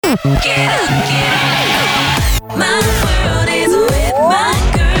Get up, get up. My world is with my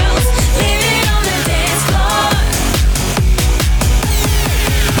girls. Living on the dance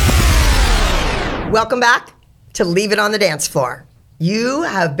floor. Welcome back to Leave It on the Dance Floor. You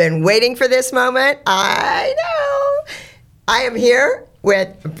have been waiting for this moment. I know. I am here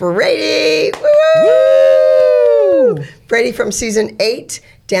with Brady. Woo! Brady from season 8,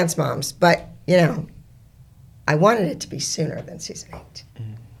 Dance Moms. But, you know, I wanted it to be sooner than season 8.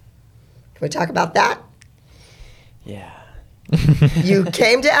 Can we talk about that? Yeah. You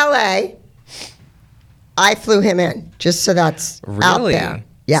came to LA. I flew him in, just so that's out Really? there.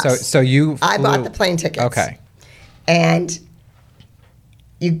 Yes. So you I flew- bought the plane tickets. Okay. And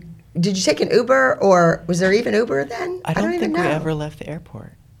did you take an Uber, or was there even Uber then? I don't even think we know. ever left the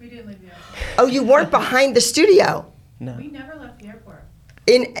airport. We didn't leave the airport. Oh, you weren't behind the studio No. We never left the airport.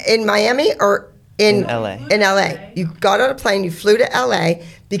 in Miami or in LA. In LA. You got on a plane, you flew to LA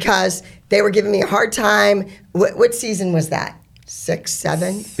because they were giving me a hard time. What season was that? 6,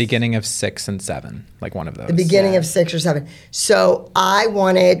 7? Beginning of 6 and 7, like one of those. The beginning of 6 or 7. So I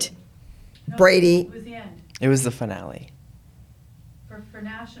wanted No, Brady, It was the end. It was the finale. For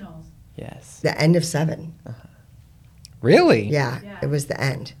nationals. Yes. the end of 7. Really? Yeah, Yeah. it was the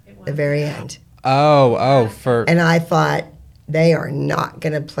end, It the was. very end. Oh, for And I thought, they are not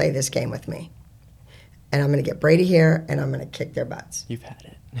going to play this game with me. And I'm going to get Brady here, and I'm going to kick their butts. You've had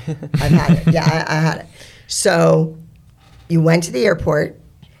it. I've had it. Yeah, I had it. So you went to the airport,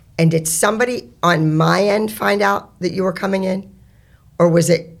 and did somebody on my end find out that you were coming in? Or was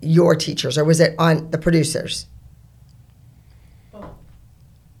it your teachers, or was it on the producers? Both.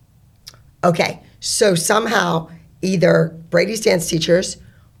 Okay, so somehow either Brady's dance teachers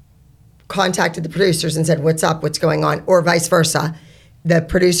contacted the producers and said, what's up, what's going on, or vice versa. The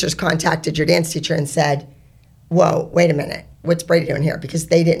producers contacted your dance teacher and said, whoa, wait a minute, what's Brady doing here? Because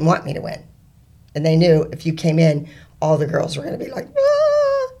they didn't want me to win. And they knew if you came in, all the girls were going to be like,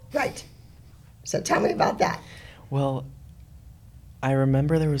 ah! Right. So tell me about that. Well, I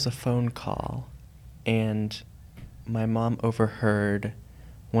remember there was a phone call, and my mom overheard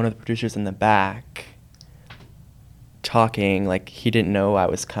one of the producers in the back talking like he didn't know I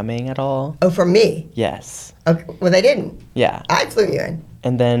was coming at all. Oh, for me? Yes. Okay. Well, they didn't. Yeah. I flew you in.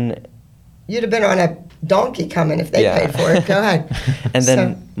 And then You'd have been on a donkey coming if they Yeah. paid for it. Go ahead. and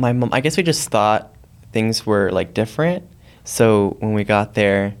then So- my mom, I guess we just thought things were like different. So when we got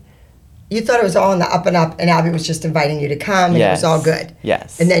there, You thought it was all in the up and up, and Abby was just inviting you to come, and it was Yes. all good.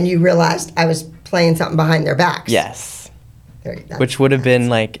 Yes. And then you realized I was playing something behind their backs. yes, That's- which would have been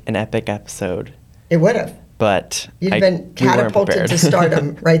like an epic episode, It would have. but You'd I- been we weren't catapulted prepared. to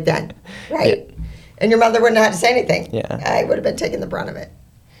stardom right then, right? Yeah. And your mother wouldn't have had to say anything. Yeah. I would have been taking the brunt of it.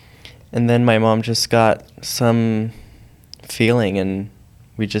 And then my mom just got some feeling, and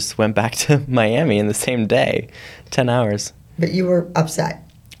we just went back to Miami in the same day, 10 hours. But you were upset.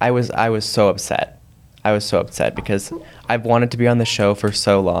 I was so upset. I was so upset because I've wanted to be on the show for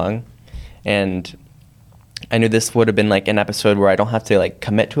so long, and I knew this would have been like an episode where I don't have to like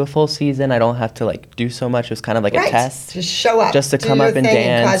commit to a full season. I don't have to like do so much. It was kind of like Right. a test. Just show up. Just to Do come your up and thing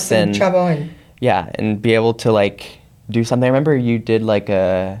dance cause some and- trouble and Yeah, and be able to like do something. I remember you did like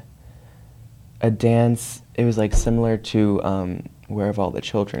a dance. It was like similar to Where Have All the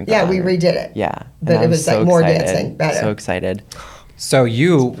Children Gone? Yeah, we redid it. Yeah, and But I it was, like, more excited, dancing, better. So excited. So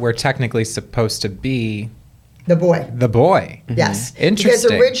you were technically supposed to be the boy. the boy. Yes. Interesting.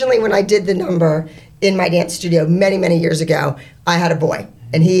 Because originally when I did the number in my dance studio many, many years ago, I had a boy.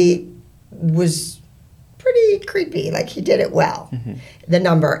 And he was pretty creepy. Like, he did it well, the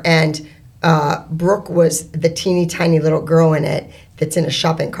number. And Brooke was the teeny tiny little girl in it that's in a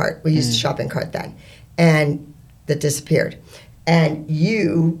shopping cart. We used a shopping cart then. And that disappeared. And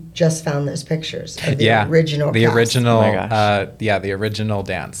you just found those pictures of the original the cast. original, Oh my gosh. the original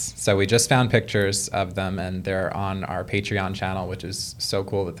dance. So we just found pictures of them, and they're on our Patreon channel, which is so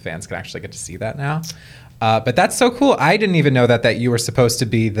cool that the fans can actually get to see that now. But that's so cool. I didn't even know that you were supposed to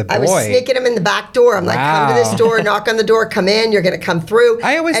be the boy. I was sneaking him in the back door. I'm like, come to this Wow. door, knock on the door, come in, you're going to come through.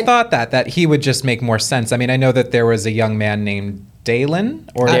 I always And- thought that he would just make more sense. I mean, I know that there was a young man named Dalen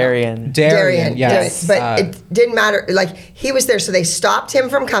or Darian. Darian, yes. But it didn't matter. Like, he was there, so they stopped him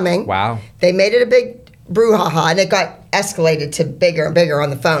from coming. Wow. They made it a big brouhaha, and it got escalated to bigger and bigger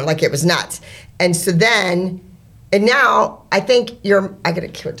on the phone. Like, it was nuts. And so then, and now, I think I gotta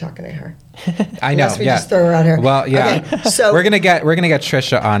quit talking to her. I know. Unless we yeah. just throw her out here. Well, yeah. Okay, so we're gonna get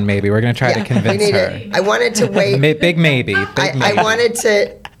Trisha on. Maybe we're gonna try to we convince need her. it. I wanted to wait. Big maybe. I wanted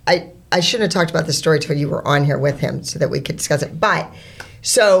to. I shouldn't have talked about the story till you were on here with him so that we could discuss it. But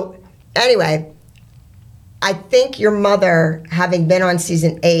so anyway, I think your mother, having been on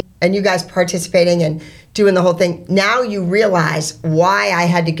season 8, and you guys participating and doing the whole thing, now you realize why I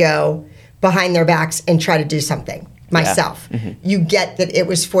had to go behind their backs and try to do something myself. You get that it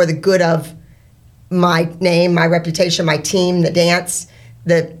was for the good of my name, my reputation, my team, the dance,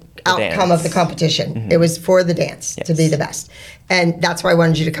 the outcome dance. of the competition. It was for the dance to be the best. And that's why I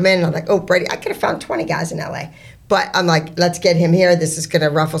wanted you to come in. And I'm like, oh, Brady, I could have found 20 guys in LA. But I'm like, let's get him here. This is going to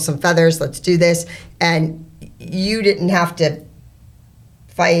ruffle some feathers. Let's do this. And you didn't have to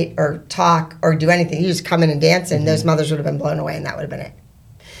fight or talk or do anything. You just come in and dance, and those mothers would have been blown away, and that would have been it.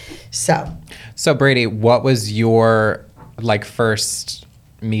 So Brady, what was your like first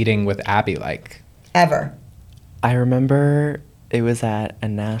meeting with Abby like? ever. I remember it was at a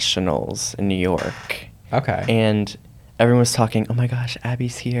nationals in New York. Okay. And everyone was talking, oh my gosh,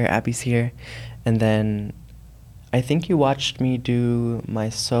 Abby's here, Abby's here. And then I think you watched me do my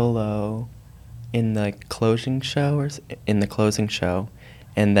solo in the closing show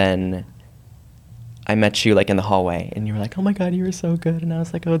and then I met you like in the hallway and you were like, oh my God, you were so good. And I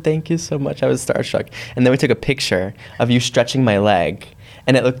was like, oh, thank you so much. I was starstruck. And then we took a picture of you stretching my leg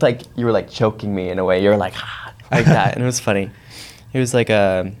and it looked like you were like choking me in a way. You were like, ah, like that. And it was funny. It was like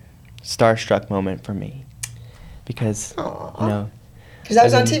a starstruck moment for me because, you know. Because I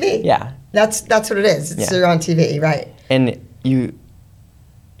was on mean, TV. Yeah. That's what it is. It's Yeah. you're on TV, right? And you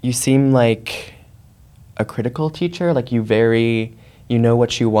seem like a critical teacher. Like you know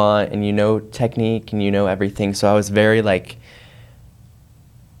what you want and you know technique and you know everything. So I was very like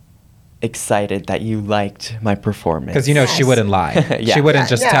excited that you liked my performance. Because you know she Yes. wouldn't lie. Yeah. She wouldn't Yeah,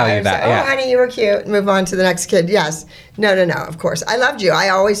 just no, tell I you was that. like, Yeah. oh, honey, you were cute. Move on to the next kid. Yes. No, of course. I loved you. I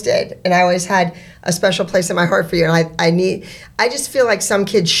always did. And I always had a special place in my heart for you. And I just feel like some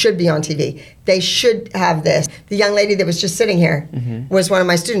kids should be on TV. They should have this. The young lady that was just sitting here was one of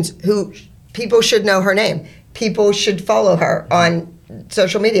my students who people should know her name. People should follow her on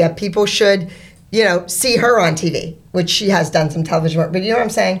social media. People should, see her on TV, which she has done some television work. But you know what I'm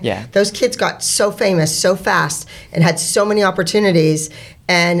saying? Yeah. Those kids got so famous so fast and had so many opportunities.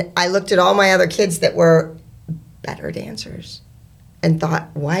 And I looked at all my other kids that were better dancers and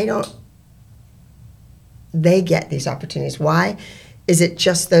thought, why don't they get these opportunities? Why is it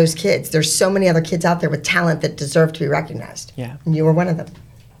just those kids? There's so many other kids out there with talent that deserve to be recognized. Yeah. And you were one of them.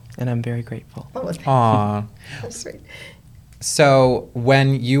 And I'm very grateful. Oh, that's Aw. sweet. So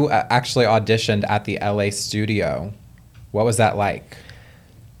when you actually auditioned at the LA studio, what was that like?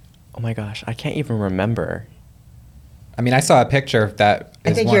 Oh my gosh, I can't even remember. I mean, I saw a picture that I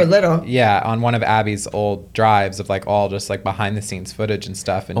is think you're little. Yeah, on one of Abby's old drives of like all just like behind the scenes footage and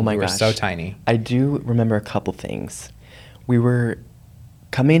stuff, and Oh my you were gosh. so tiny. I do remember a couple things. We were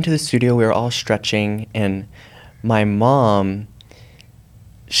coming into the studio, we were all stretching, and my mom,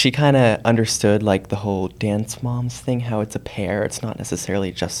 she kind of understood like the whole dance moms thing, how it's a pair. It's not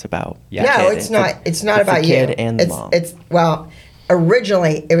necessarily just about Yeah. No, kid. it's not. It's not it's about the you. kid and the mom. Well,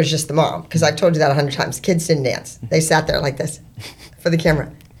 originally it was just the mom because I've told you that 100 times. Kids didn't dance. They sat there like this for the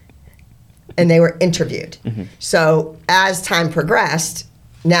camera, and they were interviewed. So as time progressed,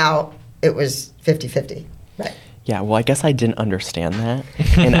 now it was 50-50. Right. Yeah, well, I guess I didn't understand that.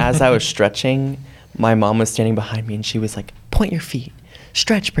 And as I was stretching, my mom was standing behind me and she was like, point your feet.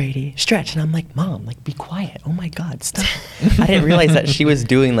 Stretch, Brady, stretch. And I'm like, Mom, like, be quiet. Oh my God, stop. I didn't realize that she was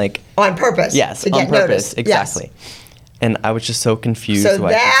doing like, On purpose. yes, to on get purpose. noticed. Yes. Exactly. And I was just so confused. So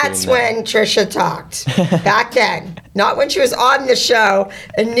why she was that's doing that. when Trisha talked back then, not when she was on the show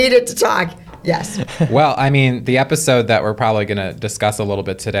and needed to talk. Yes. Well, I mean, the episode that we're probably going to discuss a little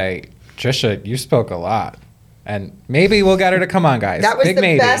bit today, Trisha, you spoke a lot. And maybe we'll get her to come on, guys. That was Big the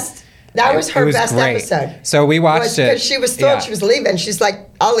maybe. best. That was her It best great. episode. So we watched it. Because she was thrilled Yeah. she was leaving. She's like,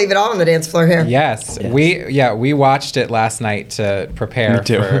 I'll leave it all on the dance floor here. Yes, Yes. we watched it last night to prepare Me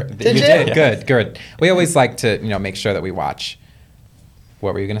too. for. Did you? did good. We always like to make sure that we watch.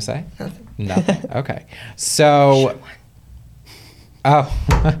 What were you gonna say? Nothing. Nothing. Okay. So. Oh.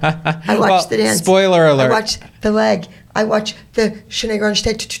 I watched the dance. Spoiler alert. I watched the leg. I watched the Sinead Grunge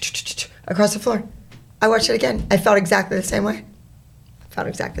take across the floor. I watched it again. I felt exactly the same way.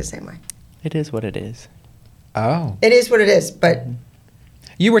 It is what it is. Oh. It is what it is, but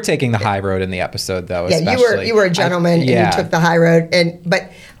You were taking the high road in the episode, though. yeah, especially. you were a gentleman and you took the high road.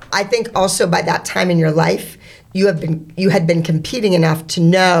 But I think also by that time in your life, you had been competing enough to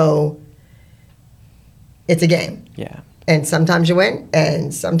know it's a game. Yeah. And sometimes you win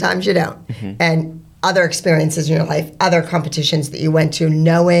and sometimes you don't. And other experiences in your life, other competitions that you went to,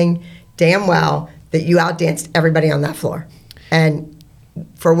 knowing damn well that you outdanced everybody on that floor. And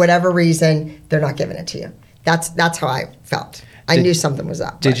for whatever reason, they're not giving it to you. That's how I felt. I knew something was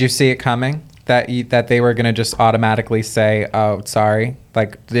up. Did but you see it coming? that they were gonna just automatically say, "Oh, sorry"?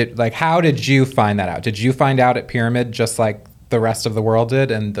 How did you find that out? Did you find out at Pyramid just like the rest of the world did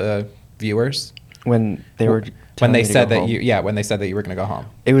and the viewers When they were when telling they me to said go that home. when they said that you were gonna go home?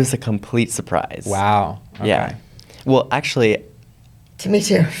 It was a complete surprise. Wow. Okay. Yeah. Well, actually, To me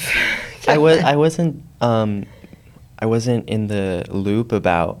too. I wasn't in the loop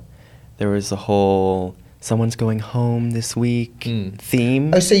about there was a whole someone's going home this week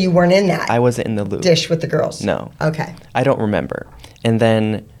theme. Oh, so you weren't in that I wasn't in the loop. dish with the girls? No. Okay. I don't remember. And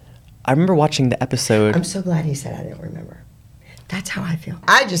then I remember watching the episode. I'm so glad he said I didn't remember. That's how I feel.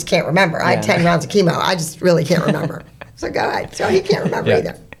 I just can't remember. I had Yeah. 10 rounds of chemo. I just really can't remember. So go ahead. So he can't remember Yeah.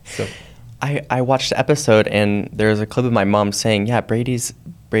 either. So I watched the episode and there's a clip of my mom saying, "Yeah, Brady's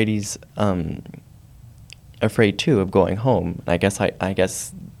afraid too of going home." I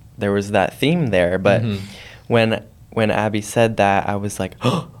guess there was that theme there, but when Abby said that, I was like,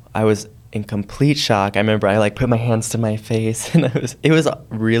 I was in complete shock. I remember I like put my hands to my face, and it was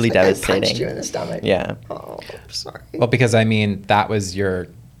really Like I devastating. punched you in the stomach. Yeah. Oh, I'm sorry. well, because I mean that was your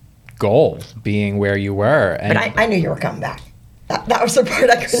goal, being where you were, and But I knew you were coming back. That was the part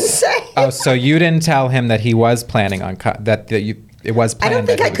I couldn't say. oh, so you didn't tell him that he was planning on it was I planned don't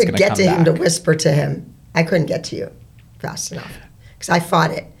think that I he was could gonna get come to him to back. whisper to him. I couldn't get to you fast enough because I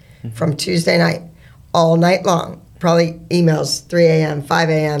fought it from Tuesday night all night long. Probably emails 3 a.m., 5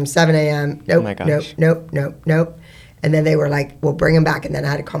 a.m., 7 a.m. Nope, my gosh. nope. And then they were like, "We'll bring him back." And then I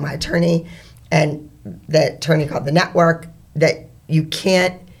had to call my attorney, and the attorney called the network that you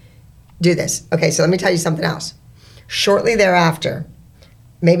can't do this. Okay, so let me tell you something else. Shortly thereafter,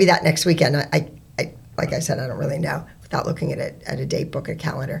 maybe that next weekend, I like I said, I don't really know without looking at a date book, a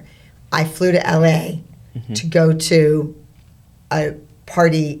calendar. I flew to LA to go to a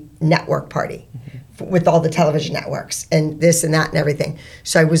network party with all the television networks and this and that and everything.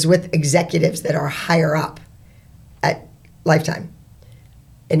 So I was with executives that are higher up at Lifetime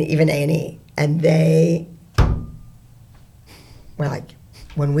and even A&E, and they were like,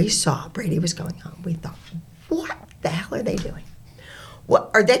 when we saw Brady was going home, we thought, what the hell are they doing? What,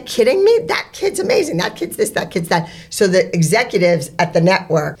 are they kidding me? That kid's amazing. That kid's this, that kid's that. So the executives at the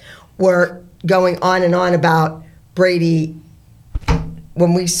network were going on and on about Brady.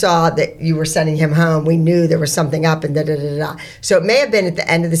 When we saw that you were sending him home, we knew there was something up and da-da-da-da. So it may have been at the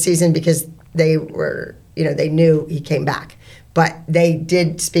end of the season because they were, they knew he came back. But they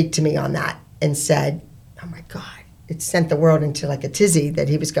did speak to me on that and said, oh my God, it sent the world into like a tizzy that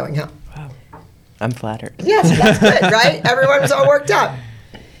he was going home. Wow. I'm flattered. Yes, that's good, right? Everyone was all worked up.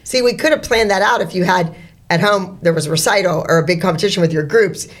 See, we could have planned that out if you had at home, there was a recital or a big competition with your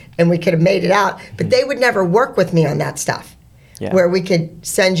groups, and we could have made it out. But they would never work with me on that stuff, where we could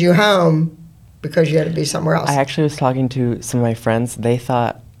send you home because you had to be somewhere else. I actually was talking to some of my friends. They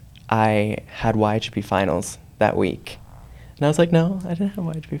thought I had YHP finals that week. And I was like, no, I didn't have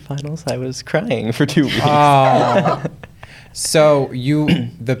YHP finals. I was crying for 2 weeks. Oh. So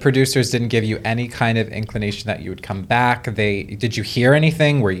the producers didn't give you any kind of inclination that you would come back. Did you hear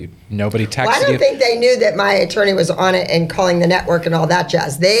anything? Nobody texted Well, I you? don't think they knew that my attorney was on it and calling the network and all that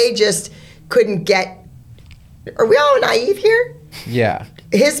jazz. They just couldn't get. Are we all naive here? Yeah.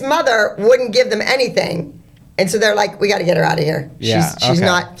 His mother wouldn't give them anything, and so they're like, "We got to get her out of here. Yeah, She's okay.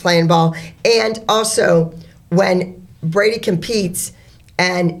 not playing ball." And also, when Brady competes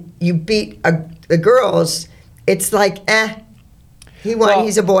and you beat the girls, it's like, he won. Well,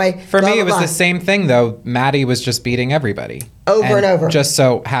 he's a boy. For blah, me, blah, it was blah. the same thing, though. Maddie was just beating everybody. Over and over. Just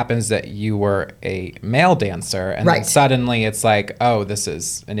so happens that you were a male dancer, and then Right. suddenly it's like, oh, this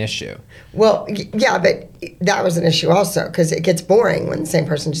is an issue. Well, yeah, but that was an issue also because it gets boring when the same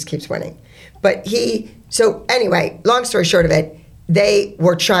person just keeps winning. But so anyway, long story short of it, they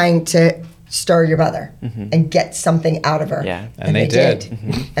were trying to star your mother and get something out of her. Yeah. And they did.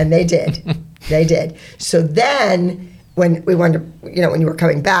 And they did. They did. So then when we wanted to, when you were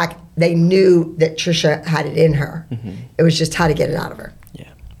coming back, they knew that Trisha had it in her. It was just how to get it out of her. Yeah.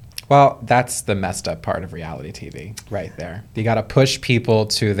 Well, that's the messed up part of reality TV right there. You got to push people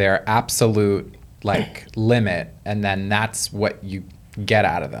to their absolute limit, and then that's what you get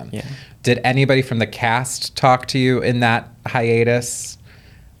out of them. Yeah. Did anybody from the cast talk to you in that hiatus?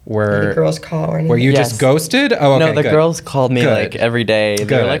 Did the girls call or anything? Were you Yes. just ghosted? Oh, okay, No, the good. girls called me Good. every day.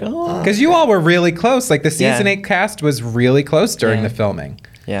 They were like, oh. Because you all were really close. Like the season Yeah. 8 cast was really close during Yeah. the filming.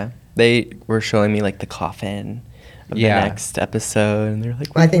 Yeah. They were showing me the coffin of Yeah. the next episode. And they were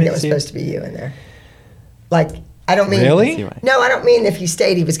like, Well, I think that "We was miss you." supposed to be you in there. I don't mean. Really? See why. No, I don't mean if he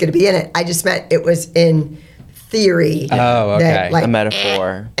stayed, he was going to be in it. I just meant it was in theory. Oh, okay. That, A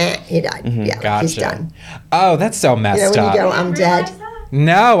metaphor. he died. Yeah, Gotcha. he's done. Oh, that's so messed when you up. go, I'm dead. Realize that?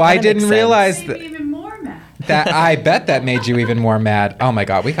 No, I makes didn't sense. realize Made that. me even more mad. That I bet that made you even more mad. Oh my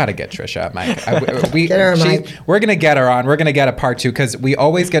God, we got to get Trisha, Mike. Get her, she's- Mike. We're gonna get her on. We're gonna get a part 2 because we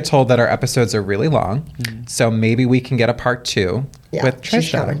always get told that our episodes are really long. So maybe we can get a part 2 Yeah, with Trisha.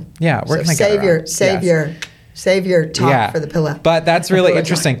 she's coming. Yeah, we're So gonna save get her your on. save Yes. your save your talk for the pillow. But that's really Pillow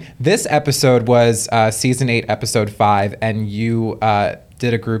interesting. This episode was season 8, episode 5, and you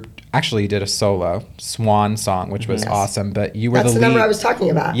did a group. Actually, you did a solo Swan song, which was Yes. awesome. But you were That's the the lead. number I was talking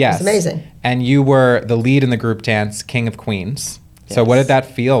about. Yes, It's amazing. And you were the lead in the group dance, King of Queens. So, what Yes. did that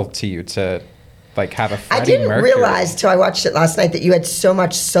feel to you to like have a Freddie I didn't Mercury? realize till I watched it last night that you had so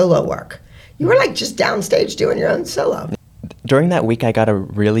much solo work. You were like just downstage doing your own solo. During that week, I got a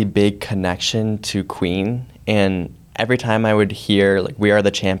really big connection to Queen, and every time I would hear like "We Are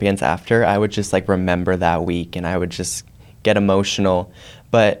the Champions" after, I would just like remember that week, and I would just get emotional.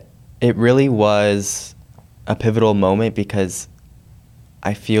 But it really was a pivotal moment because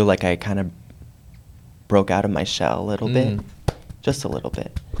I feel like I kind of broke out of my shell a little bit, just a little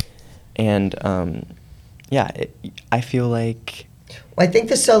bit, and I feel like Well, I think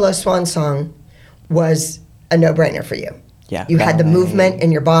the solo Swan song was a no-brainer for you. Yeah, You had the ballet. movement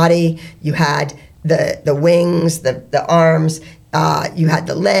in your body. You had the wings, the arms. You had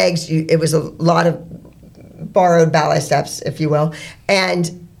the legs. It was a lot of borrowed ballet steps, if you will.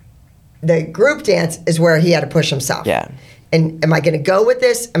 And the group dance is where he had to push himself. Yeah. And am I going to go with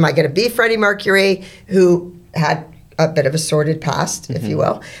this? Am I going to be Freddie Mercury, who had a bit of a sordid past, if you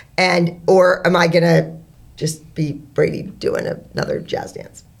will? Or am I going to just be Brady doing another jazz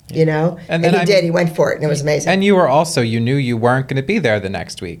dance? You know? And And, then he I'm- did. He went for it, and it was amazing. And you were also, you knew you weren't going to be there the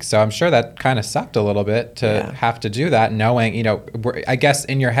next week. So I'm sure that kind of sucked a little bit to Yeah. have to do that, knowing, I guess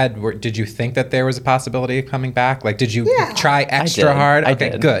in your head, did you think that there was a possibility of coming back? Like, did you Yeah. try extra did. hard? I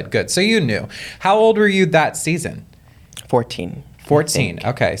Okay, did. good. So you knew. How old were you that season? 14. I 14. think.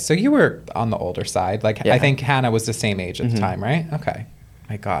 Okay. So you were on the older side. Like, Yeah. I think Hannah was the same age at the time, right? Okay.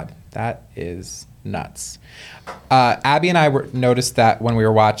 My God, that is nuts. Abby and I noticed that when we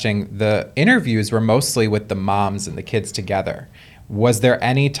were watching, the interviews were mostly with the moms and the kids together. Was there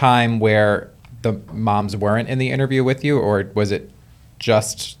any time where the moms weren't in the interview with you, or was it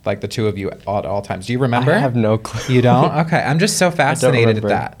just like the two of you at all times? Do you remember? I have no clue. You don't? Okay. I'm just so fascinated at remember.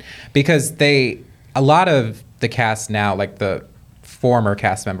 that because a lot of the cast now, like the former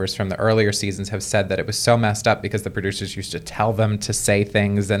cast members from the earlier seasons, have said that it was so messed up because the producers used to tell them to say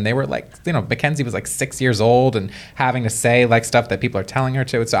things, and they were like, Mackenzie was like 6 years old and having to say like stuff that people are telling her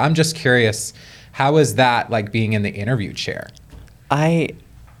to. So I'm just curious, how is that like being in the interview chair? I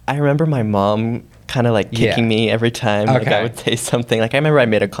remember my mom kind of like kicking Yeah. me every time like Okay. I would say something. Like I remember I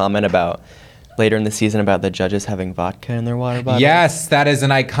made a comment about later in the season about the judges having vodka in their water bottles. Yes, that is an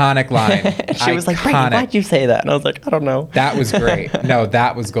iconic line. And she was like, "Brady, Iconic. why'd you say that?" And I was like, "I don't know." That was great. No,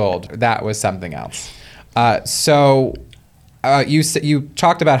 that was gold. That was something else. You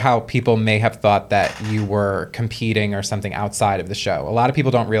talked about how people may have thought that you were competing or something outside of the show. A lot of people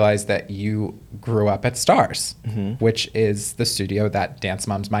don't realize that you grew up at Stars, which is the studio that Dance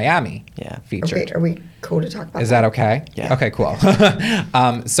Moms Miami Yeah. featured. Are we cool to talk about Is that? that okay? Yeah. Okay, cool.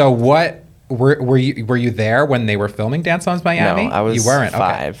 So what were you there when they were filming Dance Moms Miami? No, I was You weren't.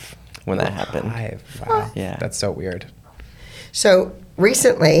 5 when that happened. 5. Wow. Yeah. That's so weird. So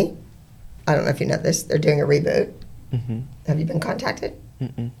recently, I don't know if you know this, they're doing a reboot. Have you been contacted?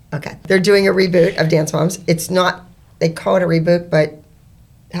 Okay. They're doing a reboot of Dance Moms. It's not, they call it a reboot, but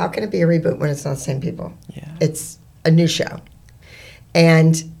how can it be a reboot when it's not the same people? Yeah. It's a new show.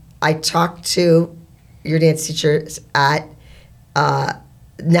 And I talked to your dance teachers at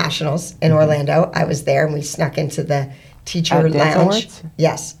Nationals in Orlando. I was there and we snuck into the teacher At Dance lounge. Awards?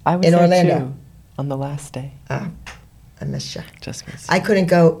 Yes. I was in there Orlando. too on the last day. Oh, I missed you. Just missed. I couldn't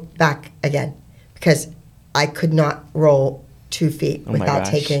go back again because I could not roll 2 feet Oh my without gosh.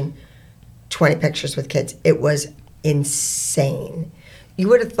 taking 20 pictures with kids. It was insane. You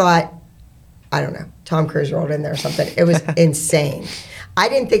would have thought, I don't know, Tom Cruise rolled in there or something. It was insane. I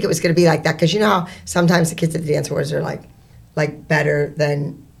didn't think it was going to be like that because you know how sometimes the kids at the Dance Awards are like better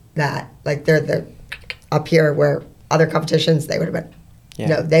than that. Like they're the up here where other competitions they would have been. Yeah.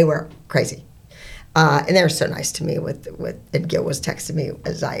 No, they were crazy. And they were so nice to me and Gil was texting me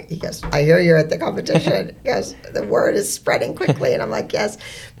he goes, I hear you're at the competition. He goes, the word is spreading quickly. And I'm like, yes.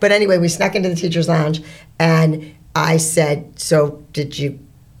 But anyway, we snuck into the teacher's lounge and I said, so did you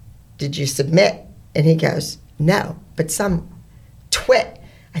submit? And he goes, no, but some twit,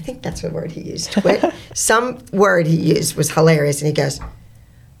 I think that's the word he used, twit. Some word he used was hilarious. And he goes,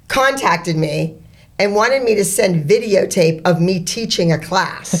 contacted me and wanted me to send videotape of me teaching a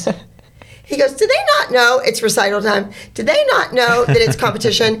class. He goes, do they not know it's recital time? Do they not know that it's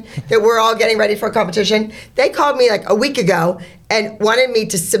competition, that we're all getting ready for a competition? They called me like a week ago and wanted me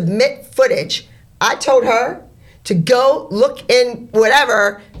to submit footage. I told her to go look in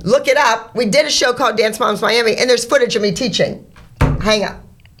whatever, look it up. We did a show called Dance Moms Miami, and there's footage of me teaching. Hang up.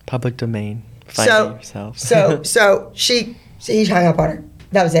 Public domain. Find it yourself. so he hung up on her.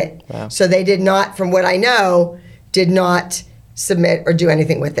 That was it. Wow. So they did not, from what I know, did not submit or do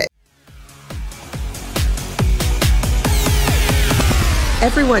anything with it.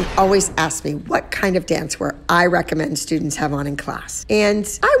 Everyone always asks me what kind of dancewear I recommend students have on in class. And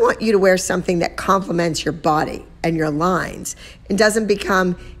I want you to wear something that complements your body and your lines and doesn't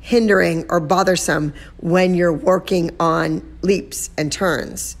become hindering or bothersome when you're working on leaps and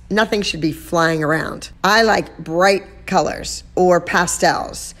turns. Nothing should be flying around. I like bright colors or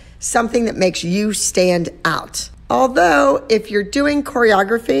pastels, something that makes you stand out. Although if you're doing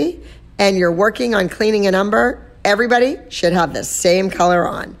choreography and you're working on cleaning a number, everybody should have the same color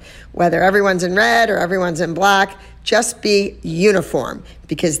on. Whether everyone's in red or everyone's in black, just be uniform,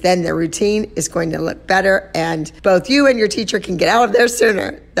 because then the routine is going to look better and both you and your teacher can get out of there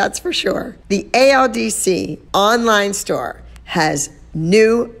sooner. That's for sure. The ALDC online store has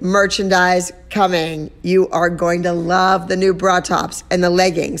new merchandise coming. You are going to love the new bra tops and the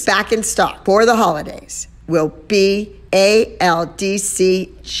leggings back in stock for the holidays. Will be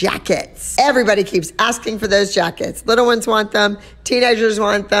ALDC jackets. Everybody keeps asking for those jackets. Little ones want them, teenagers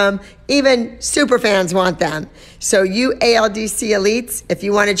want them, even super fans want them. So you ALDC elites, if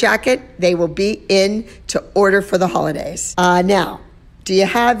you want a jacket, they will be in to order for the holidays. Now, do you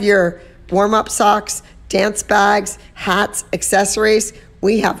have your warm-up socks, dance bags, hats, accessories?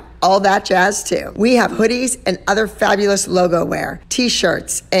 We have all that jazz too. We have hoodies and other fabulous logo wear,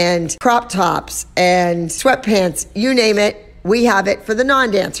 t-shirts and crop tops and sweatpants, you name it. We have it for the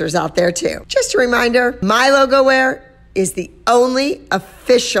non-dancers out there too. Just a reminder, my logo wear is the only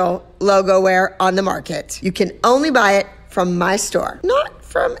official logo wear on the market. You can only buy it from my store, not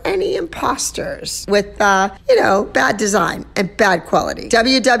from any imposters with, bad design and bad quality.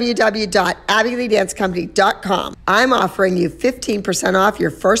 www.abbyleedancecompany.com. I'm offering you 15% off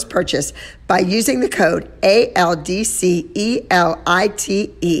your first purchase by using the code ALDCELITE.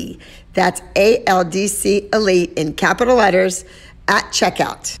 That's ALDC Elite in capital letters at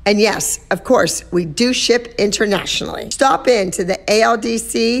checkout. And yes, of course, we do ship internationally. Stop into the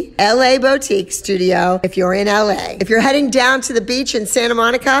ALDC LA Boutique Studio if you're in LA. If you're heading down to the beach in Santa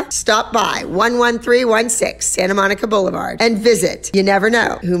Monica, stop by 11316 Santa Monica Boulevard and visit. You never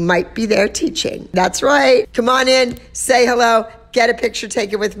know who might be there teaching. That's right. Come on in, say hello, get a picture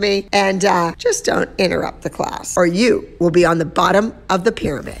taken with me, and just don't interrupt the class, or you will be on the bottom of the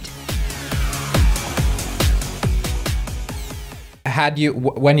pyramid. Had you,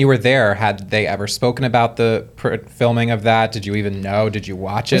 when you were there, had they ever spoken about the filming of that? Did you even know? Did you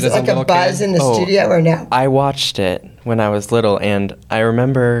watch it Was as it like a little a buzz kid? in the studio or no? I watched it when I was little, and I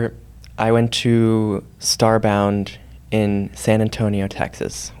remember I went to Starbound in San Antonio,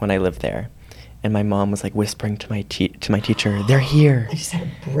 Texas, when I lived there, and my mom was like whispering to my teacher, "They're here." I just had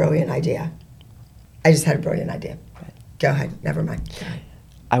a brilliant idea. Go ahead. Never mind. Go ahead.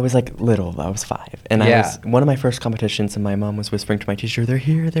 I was like little. I was 5, and Yeah. I was one of my first competitions, and my mom was whispering to my teacher, "They're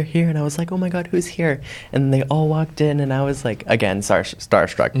here, they're here," and I was like, "Oh my God, who's here?" And they all walked in, and I was like, again,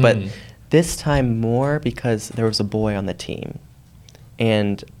 starstruck, but this time more because there was a boy on the team,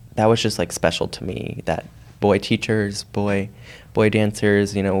 and that was just like special to me. That boy teachers, boy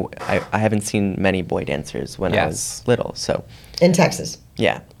dancers. You know, I haven't seen many boy dancers when I was little, so In Texas.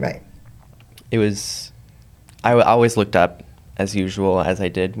 yeah, Right. it was. I always looked up, as usual, as I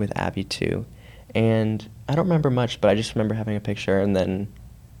did with Abby too, and I don't remember much, but I just remember having a picture, and then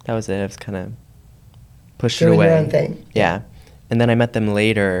that was it. I was kind of pushed Doing it away. your own thing. Yeah, and then I met them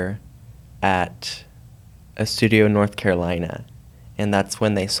later at a studio in North Carolina, and that's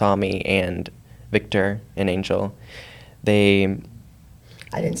when they saw me and Victor and Angel.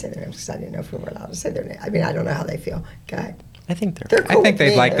 I didn't say their names because I didn't know if we were allowed to say their name. I mean, I don't know how they feel. Go ahead. I think They're they're. cool. I think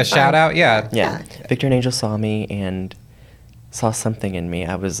they'd Me, like they're the fine. shout out. Yeah. Yeah, Yeah. Victor and Angel saw me and saw something in me.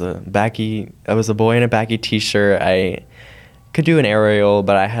 I was a boy in a baggy t-shirt. I could do an aerial,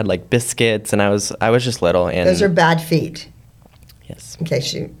 but I had like biscuits, and I was just little. And Those are bad feet. yes, In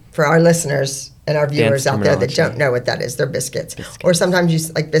case for our listeners and our viewers out there that terminology. don't know what that is, they're biscuits. Biscuits. Or sometimes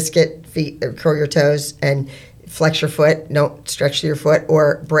you like biscuit feet that curl your toes and flex your foot, don't stretch your foot,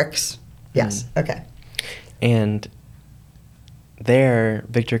 or bricks. Yes. Okay. And there,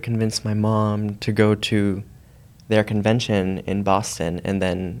 Victor convinced my mom to go to their convention in Boston, and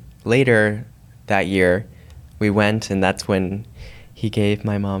then later that year, we went, and that's when he gave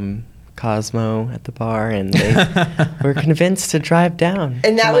my mom Cosmo at the bar, and they were convinced to drive down.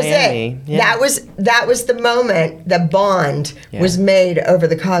 And that to was Miami. it. Yeah. That was the moment the bond was made over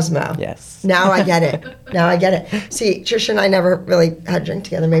the Cosmo. Yes. Now I get it. Now I get it. See, Trisha and I never really had a drink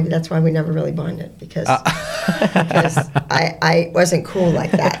together. Maybe that's why we never really bonded, because I wasn't cool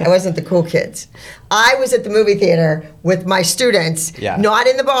like that. I wasn't the cool kids. I was at the movie theater with my students, not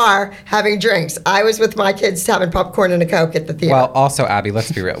in the bar having drinks. I was with my kids having popcorn and a Coke at the theater. Well, also, Abby,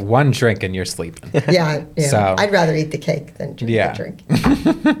 let's be real. One drink and you're sleeping. Yeah. So- I'd rather eat the cake than drink the drink.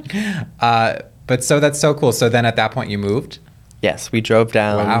 But so that's so cool. So then at that point you moved? Yes, we drove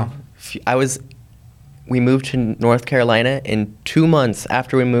down. Wow. We moved to North Carolina. In 2 months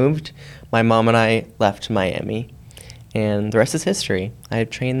after we moved, my mom and I left Miami, and the rest is history. I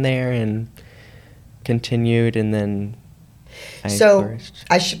trained there and continued, and then I flourished.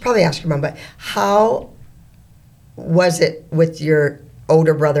 I should probably ask your mom, but how was it with your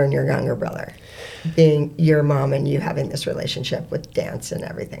older brother and your younger brother, being your mom and you having this relationship with dance and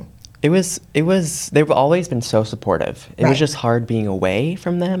everything? They've always been so supportive. It Right. was just hard being away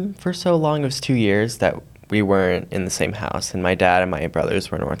from them for so long. It was 2 years that we weren't in the same house, and my dad and my brothers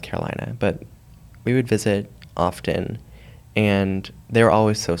were in North Carolina, but we would visit often, and they were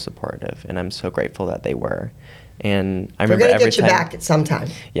always so supportive, and I'm so grateful that they were. And I They're remember going to every get you time, back at some time.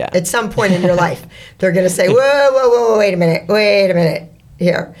 Yeah. At some point in your life, they're going to say, whoa, wait a minute,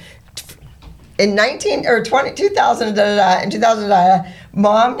 here. In 2000, in 2000,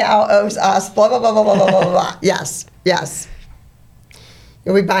 Mom now owes us blah, blah, blah, blah, blah, blah, blah, blah. Yes.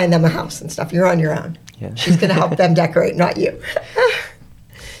 You'll be buying them a house and stuff. You're on your own. Yeah. She's going to help them decorate, not you.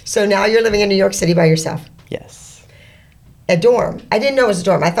 So now you're living in New York City by yourself. Yes. A dorm. I didn't know it was a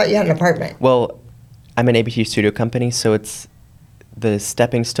dorm. I thought you had an apartment. Well, I'm an ABT studio company, so it's the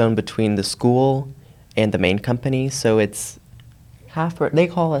stepping stone between the school and the main company. So it's they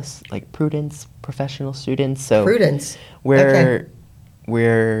call us like Prudence professional students. So Prudence.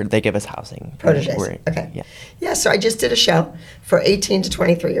 where they give us housing. Proteges. Okay. Yeah. Yeah, so I just did a show for 18 to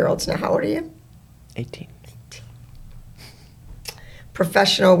 23-year-olds. Now, how old are you? 18.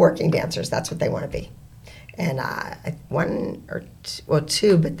 Professional working dancers. That's what they want to be. And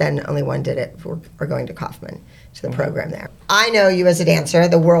two, but then only one did it. We're going to Kaufman, to the program there. I know you as a dancer.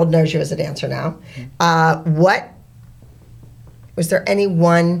 The world knows you as a dancer now. Was there any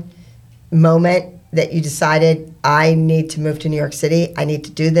one moment that you decided, I need to move to New York City, I need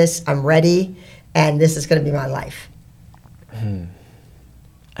to do this, I'm ready, and this is going to be my life?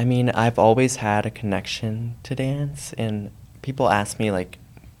 I mean, I've always had a connection to dance, and people ask me, like,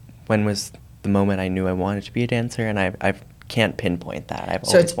 when was the moment I knew I wanted to be a dancer, and I can't pinpoint that. I've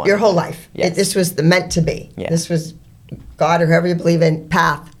So always it's wanted your whole to. life. Yes. This was the meant to be. Yeah. This was God or whoever you believe in,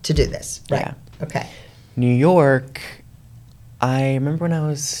 path to do this. Right. Yeah. Okay. New York, I remember when I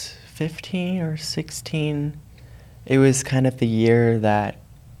was 15 or 16, it was kind of the year that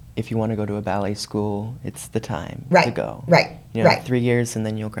if you want to go to a ballet school, it's the time to go. Right. You know, Right. 3 years and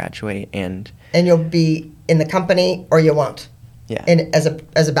then you'll graduate, and And you'll be in the company or you won't. yeah. As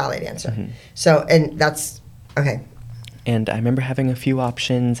a ballet dancer. Mhm. So, and that's okay. And I remember having a few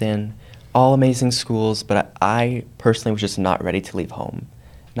options and all amazing schools, but I personally was just not ready to leave home,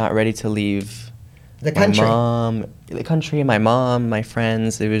 not ready to leave The country. the country, my mom, my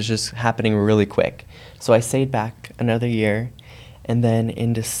friends. It was just happening really quick. So I stayed back another year, and then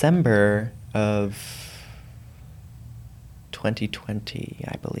in December of 2020,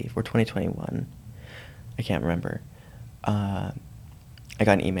 I believe, or 2021, I can't remember, I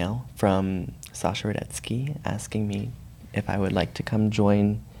got an email from Sasha Radetsky asking me if I would like to come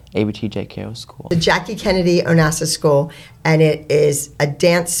join ABT JKO school. The Jackie Kennedy Onassis School, and it is a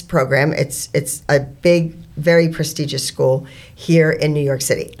dance program. It's a big, very prestigious school here in New York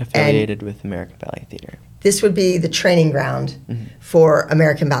City. Affiliated with American Ballet Theater. This would be the training ground for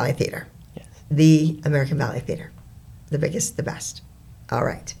American Ballet Theater. Yes. The American Ballet Theater. The biggest, the best. All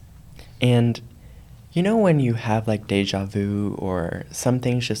right. And you know when you have like deja vu, or some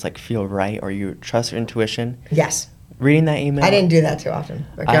things just like feel right, or you trust your intuition? Yes. Reading that email, I didn't do that too often,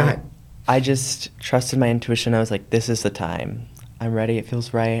 but go ahead. I just trusted my intuition. I was like, this is the time. I'm ready. It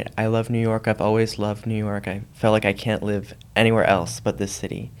feels right. I love New York. I've always loved New York. I felt like I can't live anywhere else but this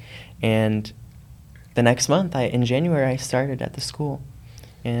city. And the next month, in January, I started at the school.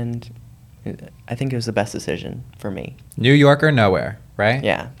 And I think it was the best decision for me. New York or nowhere, right?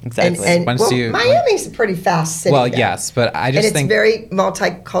 Yeah, exactly. And Once you- Miami's a pretty fast city. Well, though. yes, but I And just it's think very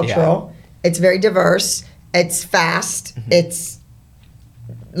multicultural. It's very diverse. It's fast. It's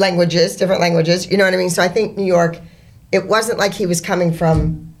different languages. You know what I mean? So I think New York, it wasn't like he was coming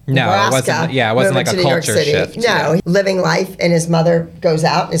from No, it wasn't- Nebraska. yeah, it wasn't moving like a to New York culture City. shift, No, yeah. living life, and his mother goes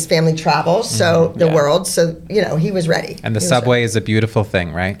out, and his family travels, so the Yeah. world. So he was ready. And the He was subway is a beautiful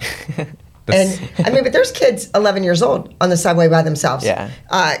thing, right? And but there's kids 11 years old on the subway by themselves. Yeah.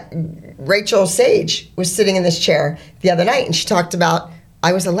 Rachel Sage was sitting in this chair the other night, and she talked about,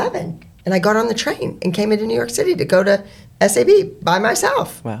 I was 11, and I got on the train and came into New York City to go to SAB by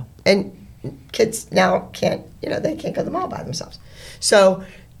myself. Wow. And kids now can't, they can't go to the mall by themselves. So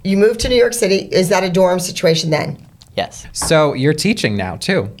you moved to New York City. Is that a dorm situation then? Yes. So you're teaching now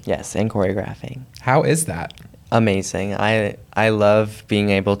too. Yes, and choreographing. How is that? Amazing. I love being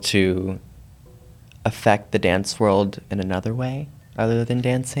able to affect the dance world in another way other than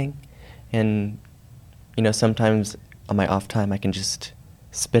dancing. And, sometimes on my off time I can just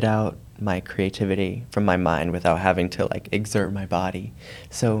spit out my creativity from my mind without having to exert my body.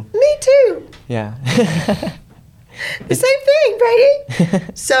 So, Me too. yeah. The same thing, Brady.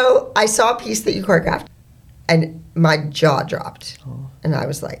 So I saw a piece that you choreographed, and my jaw dropped. And I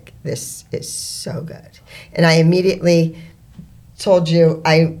was like, this is so good. And I immediately told you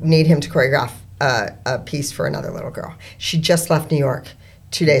I need him to choreograph a piece for another little girl. She just left New York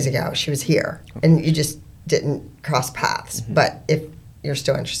 2 days ago. She was here, and you just didn't cross paths. But if you're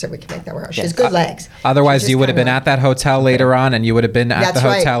still interested, we can make that work. She has good legs. Otherwise, She just you would have been kinda- at that hotel later on, and you would have been at That's the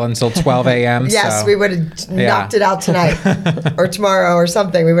right. hotel until 12 a.m. Yes, so- we would have Yeah. knocked it out tonight or tomorrow or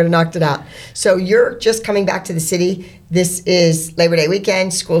something. We would have knocked it out. So you're just coming back to the city. This is Labor Day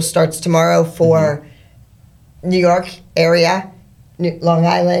weekend. School starts tomorrow for New York area, Long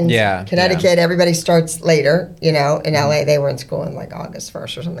Island, Yeah, Connecticut. Everybody starts later. In LA, they were in school in August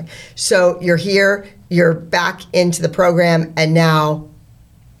 1st or something. So you're here. You're back into the program, and now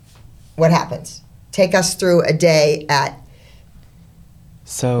what happens? Take us through a day at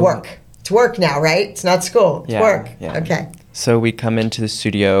So work. It's work now, right? It's not school. It's Yeah, work. yeah. Okay. So we come into the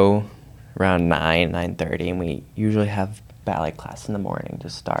studio around 9:30, and we usually have ballet class in the morning to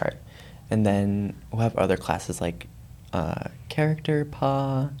start. And then we'll have other classes like character,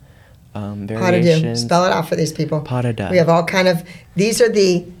 pas, Pas de deux. variations. Spell it out for these people. Pas de deux. We have all kind of, these are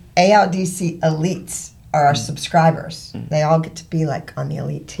the ALDC elites are our subscribers. They all get to be on the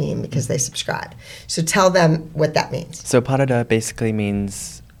elite team because they subscribe. So tell them what that means. So pas de deux basically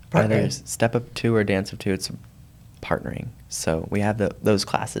means either Partnering. step of two or dance of two. It's partnering. So we have those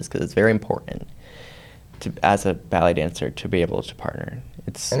classes because it's very important as a ballet dancer to be able to partner.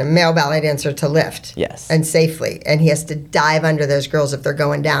 It's And a male ballet dancer to lift. Yes. And safely. And he has to dive under those girls if they're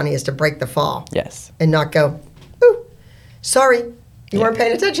going down. He has to break the fall. yes. And not go, ooh, sorry, you Yeah. weren't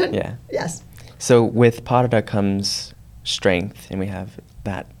paying attention. Yeah. Yes. So with pas de deux comes strength, and we have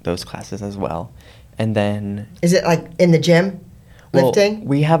those classes as well. And then Is it in the gym? Lifting?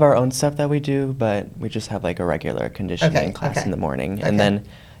 we have our own stuff that we do, but we just have a regular conditioning Okay, class okay. in the morning. Okay. And then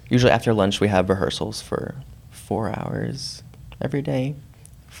usually after lunch we have rehearsals for 4 hours every day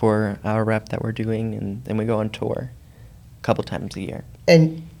for our rep that we're doing, and then we go on tour a couple times a year.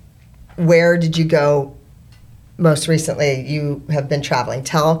 And where did you go most recently? You have been traveling.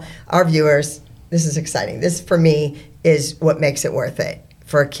 Tell our viewers, this is exciting. This, for me, is what makes it worth it.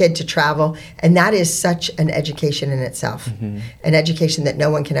 For a kid to travel, and that is such an education in itself. An education that no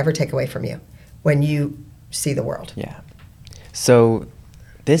one can ever take away from you when you see the world. Yeah. So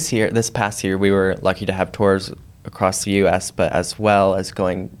this past year, we were lucky to have tours across the U.S., but as well as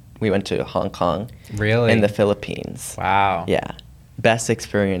we went to Hong Kong. Really? And the Philippines. Wow. Yeah. Best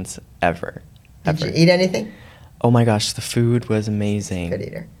experience ever. Did ever. you eat anything? Oh my gosh, the food was amazing. Good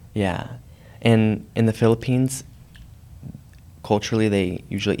eater. Yeah. And in the Philippines, culturally, they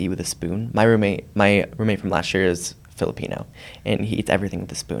usually eat with a spoon. My roommate from last year is Filipino, and he eats everything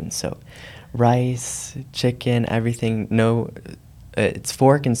with a spoon. So rice, chicken, everything, it's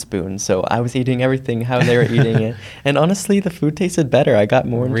fork and spoon. So I was eating everything how they were eating it. And honestly, the food tasted better. I got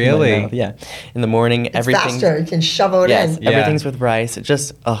more into Really? my mouth. Yeah. In the morning, It's everything. faster. You can shovel it Yes, in. Yeah. everything's with rice. It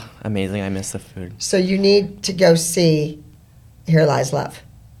just, amazing. I miss the food. So you need to go see Here Lies Love.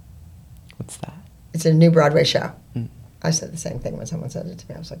 What's that? It's a new Broadway show. Mm. I said the same thing when someone said it to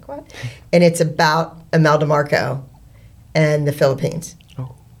me. I was like, what? And it's about Imelda Marco and the Philippines.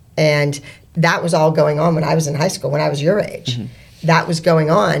 Oh. And that was all going on when I was in high school, when I was your age. That was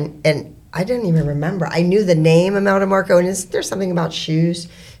going on, and I didn't even remember. I knew the name Imelda Marco, and isn't there something about shoes?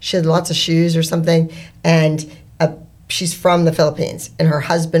 She had lots of shoes or something, and she's from the Philippines, and her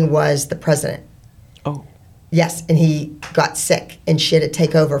husband was the president. Oh. Yes, and he got sick, and she had to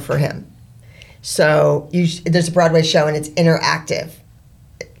take over for him. So there's a Broadway show, and it's interactive.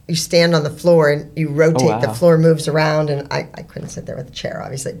 You stand on the floor, and you rotate. Oh, wow. The floor moves around, and I couldn't sit there with a chair,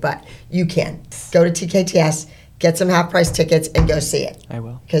 obviously, but you can. Go to TKTS, get some half-price tickets and go see it I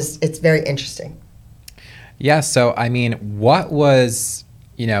will. because it's very interesting. Yeah. So, I mean, what was,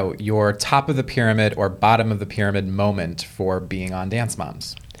 your top of the pyramid or bottom of the pyramid moment for being on Dance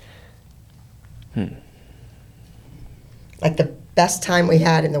Moms? Like the best time we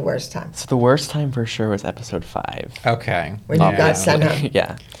had and the worst time. So the worst time for sure was episode 5. Okay. When you got sent home.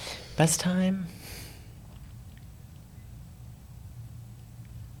 Yeah. Best time?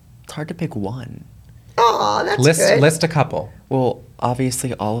 It's hard to pick one. Oh, that's List good. list a couple. Well,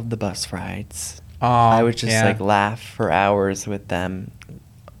 obviously all of the bus rides. Oh, I would just yeah. like laugh for hours with them.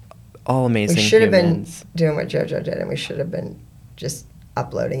 All amazing We should have been humans. doing what JoJo did, and we should have been just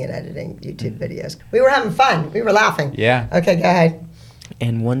uploading and editing YouTube videos. We were having fun. We were laughing. Yeah. Okay, go ahead.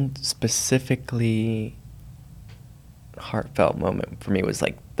 And one specifically heartfelt moment for me was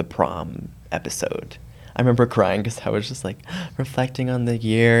like the prom episode. I remember crying because I was just like reflecting on the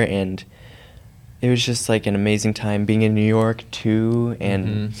year, and it was just like an amazing time being in New York too,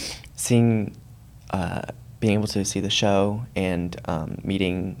 and seeing, being able to see the show and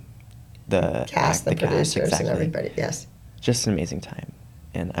meeting the Cast, the producers, exactly. and everybody. Yes. Just an amazing time.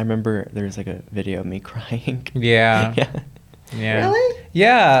 And I remember there was like a video of me crying. Yeah. Yeah. Yeah. Really?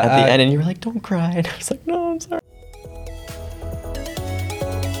 Yeah. At the end, and you were like, "Don't cry," and I was like, "No, I'm sorry."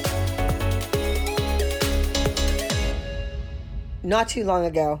 Not too long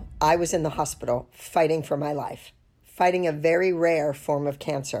ago, I was in the hospital fighting for my life, fighting a very rare form of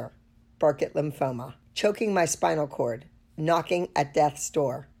cancer, Burkitt lymphoma, choking my spinal cord, knocking at death's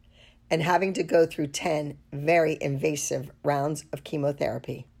door, and having to go through 10 very invasive rounds of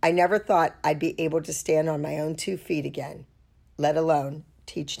chemotherapy. I never thought I'd be able to stand on my own 2 feet again, let alone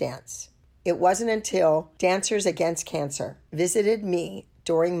teach dance. It wasn't until Dancers Against Cancer visited me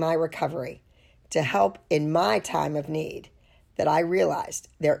during my recovery to help in my time of need that I realized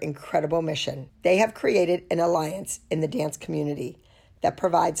their incredible mission. They have created an alliance in the dance community that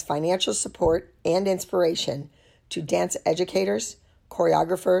provides financial support and inspiration to dance educators,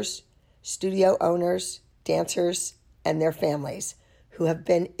 choreographers, studio owners, dancers, and their families who have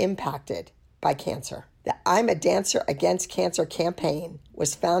been impacted by cancer. The I'm a Dancer Against Cancer campaign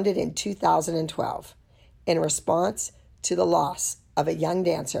was founded in 2012 in response to the loss of a young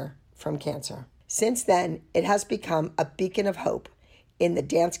dancer from cancer. Since then, it has become a beacon of hope in the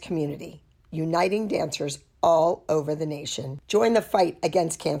dance community, uniting dancers all over the nation. Join the fight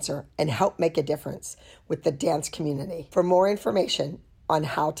against cancer and help make a difference with the dance community. For more information on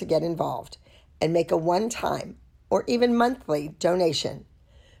how to get involved and make a one-time or even monthly donation,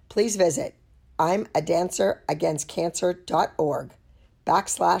 please visit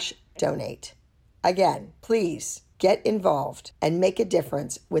I'mADancerAgainstCancer.org/donate. Again, please get involved and make a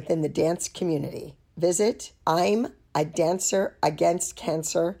difference within the dance community. Visit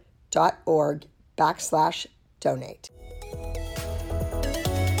I'mADancerAgainstCancer.org/donate.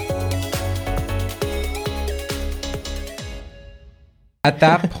 At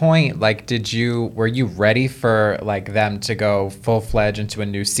that point, like, were you ready for like them to go full-fledged into a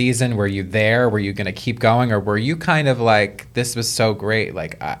new season? Were you there? Were you going to keep going? Or were you kind of like, this was so great?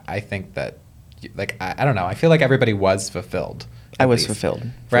 Like, I think that, like, I don't know. I feel like everybody was fulfilled. I was least. fulfilled,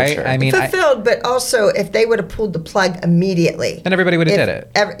 for Right? sure. I mean, Fulfilled, but also if they would have pulled the plug immediately. then everybody would have did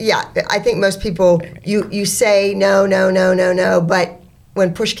it. Yeah, I think most people, you say no, but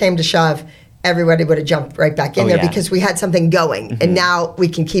when push came to shove, everybody would have jumped right back in Oh, there yeah. because we had something going, and now we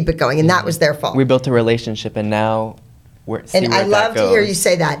can keep it going, and that was their fault. We built a relationship, and now And I love to hear you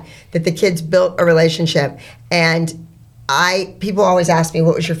say that the kids built a relationship. And people always ask me,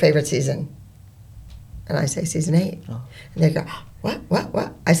 what was your favorite season? And I say season 8. Oh. And they go, what?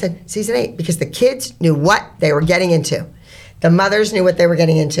 I said season 8 because the kids knew what they were getting into. The mothers knew what they were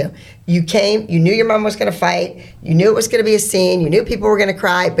getting into. You came, you knew your mom was going to fight, you knew it was going to be a scene, you knew people were going to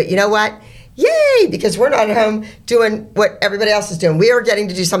cry, but you know what? Yay, because we're not at home doing what everybody else is doing. We are getting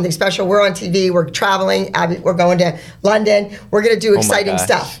to do something special. We're on TV, we're traveling, we're going to London, we're going to do my exciting gosh.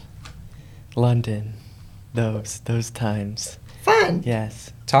 stuff. London, those times. Fun.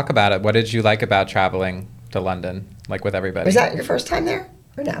 Yes. Talk about it. What did you like about traveling to London, like with everybody? Was that your first time there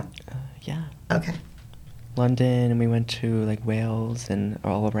or no? Yeah. Okay. London, and we went to like Wales and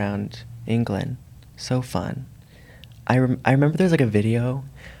all around England. So fun. I remember there's like a video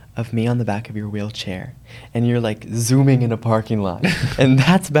of me on the back of your wheelchair, and you're like zooming in a parking lot, and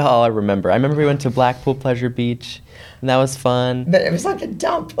that's about all I remember. I remember we went to Blackpool Pleasure Beach, and that was fun. But it was like a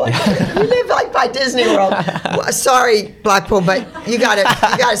dump. Like you live like by Disney World. Well, sorry, Blackpool, but you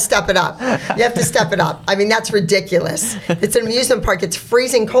gotta step it up. You have to step it up. I mean, that's ridiculous. It's an amusement park. It's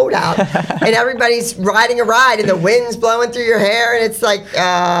freezing cold out, and everybody's riding a ride, and the wind's blowing through your hair, and it's like,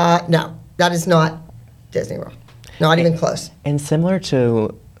 no, that is not Disney World. Not even close. And similar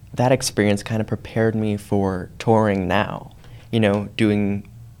to that experience kind of prepared me for touring now. Doing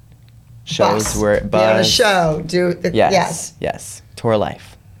shows Bus. where Be on a show. Do the, Yes. Yes. Tour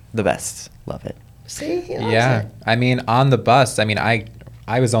life. The best. Love it. See, he loves Yeah, it. I mean, on the bus. I mean, I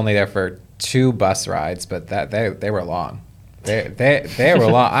was only there for 2 bus rides, but they were long. They were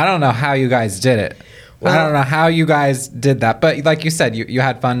long. I don't know how you guys did it. I don't know how you guys did that, but like you said, you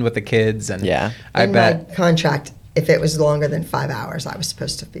had fun with the kids, and Yeah. I In bet. my contract, if it was longer than 5 hours, I was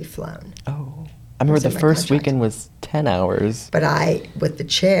supposed to be flown. Oh. I remember was the in my first contract. weekend was 10 hours. But with the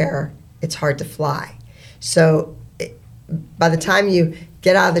chair, it's hard to fly. So by the time you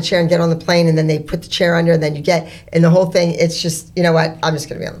get out of the chair and get on the plane, and then they put the chair under, and then and the whole thing, it's just, you know what, I'm just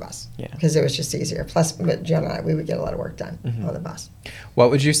going to be on the bus. Yeah. Because it was just easier. Plus, with Jen and I, we would get a lot of work done on the bus. What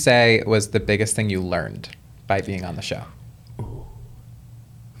would you say was the biggest thing you learned by being on the show?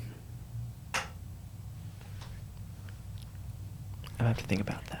 I have to think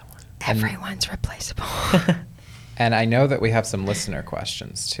about that one. Everyone's replaceable. And I know that we have some listener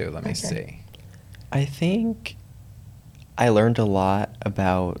questions too. Let me Okay. see. I think I learned a lot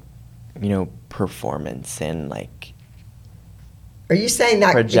about, performance and like. Are you saying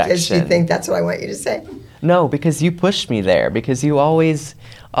that because you Projection. think that's what I want you to say? No, because you pushed me there. Because you always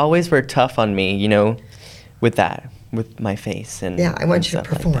were tough on me, with my face and. Yeah, I want and you to stuff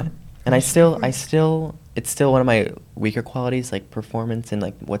like perform. that. And it's still one of my weaker qualities, like performance and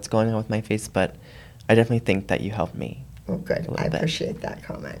like what's going on with my face. But I definitely think that you helped me. Oh, good. A little I bit. appreciate that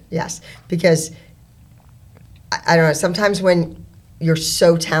comment. Yes, because I don't know. Sometimes when you're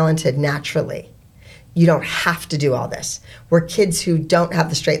so talented naturally, you don't have to do all this. We're kids who don't have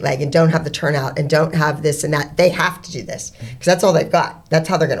the straight leg and don't have the turnout and don't have this and that. They have to do this because that's all they've got. That's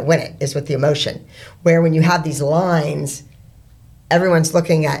how they're going to win it, is with the emotion. Where when you have these lines, everyone's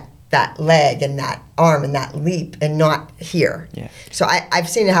looking at that leg and that arm and that leap and not here. Yeah. So I've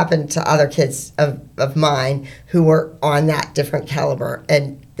seen it happen to other kids of mine who were on that different caliber,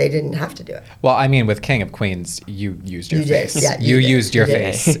 and they didn't have to do it. Well, I mean, with King of Queens, you used your You did, face. yeah, you you did. used your You did.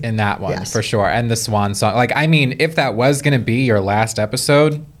 face in that one Yes. for sure. And the Swan song. Like, I mean, if that was going to be your last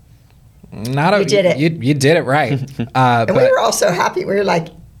episode, You did it. You did it right. And but we were all so happy. We were like,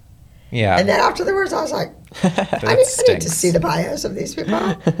 yeah. and then afterwards I was like, That I need to stinks. see the bios of these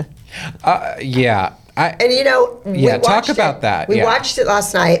people. Yeah. And we Yeah, talk watched about it. that, We yeah. watched it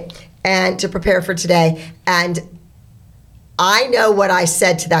last night and to prepare for today, and I know what I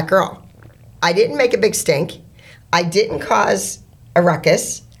said to that girl. I didn't make a big stink. I didn't cause a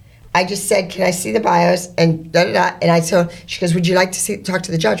ruckus. I just said, "Can I see the bios?" And da da da. And I told, she goes, "Would you like to talk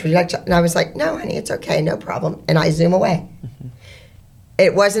to the judge? Would you like to?" And I was like, "No, honey, it's okay, no problem." And I zoom away.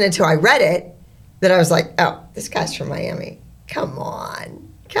 It wasn't until I read it that I was like, "Oh, this guy's from Miami. Come on.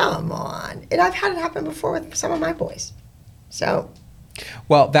 And I've had it happen before with some of my boys. So,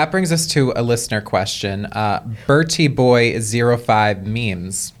 Well, that brings us to a listener question. Bertie Boy 05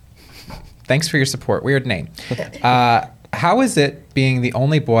 memes. Thanks for your support. Weird name. How is it being the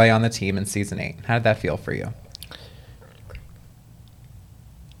only boy on the team in season 8? How did that feel for you?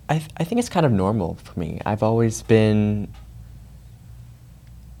 I think it's kind of normal for me. I've always been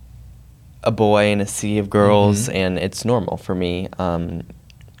a boy in a sea of girls, and it's normal for me.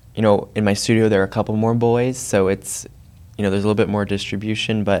 In my studio there are a couple more boys, so it's, there's a little bit more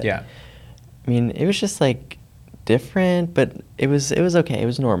distribution. But Yeah. I mean, it was just like different, but it was okay. It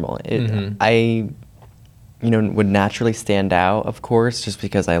was normal. I would naturally stand out, of course, just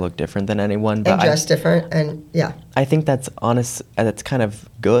because I look different than anyone. But and dress different, and yeah. I think that's honest. That's kind of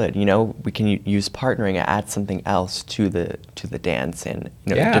good. We can use partnering and add something else to the dance and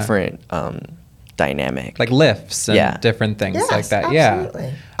Yeah. different dynamic. Like lifts and Yeah. different things Yes, like that. absolutely.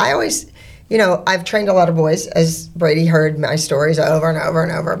 Yeah. I always, I've trained a lot of boys, as Brady heard my stories over and over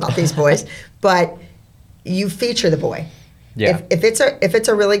and over about these boys, but you feature the boy. Yeah. If it's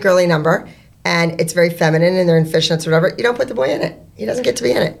a really girly number and it's very feminine and they're in fishnets or whatever, you don't put the boy in it. He doesn't get to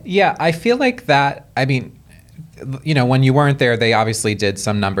be in it. Yeah, I feel like that. I mean, when you weren't there, they obviously did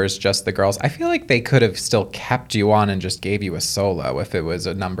some numbers, just the girls. I feel like they could have still kept you on and just gave you a solo if it was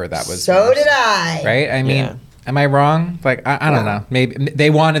a number that was. So yours. did I. Right? I mean, Yeah. am I wrong? Like, I don't No. know. Maybe they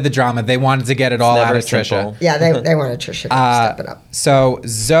wanted the drama. They wanted to get it all out never of Trisha. simple. Yeah, they wanted Trisha to step it up. So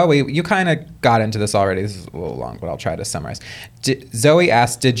Zoe, you kind of got into this already. This is a little long, but I'll try to summarize. Zoe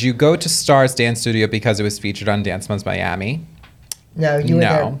asked, "Did you go to Star's dance studio because it was featured on Dance Moms Miami?" No, you were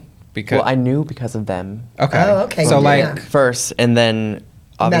there. No, because well, I knew because of them okay. Oh, okay, So you like, did. first, and then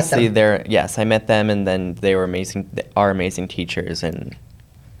obviously them. I met them, and then they were amazing. They are amazing teachers, and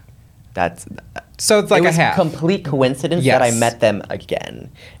That's So it's like it a was half. complete coincidence that I Yes. met them again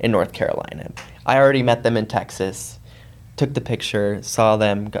in North Carolina. I already met them in Texas, took the picture, saw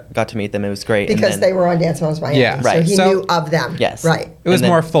them, got to meet them. It was great. And Because then- they were on Dance Moms Miami. Yeah. So Right. he So- knew of them. Yes. Right. It was And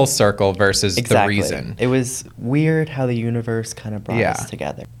then- more full circle versus exactly. the reason. It was weird how the universe kind of brought Yeah. us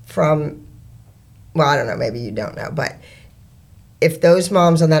together. From, well, I don't know, maybe you don't know, but if those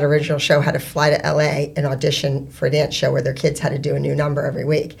moms on that original show had to fly to LA and audition for a dance show where their kids had to do a new number every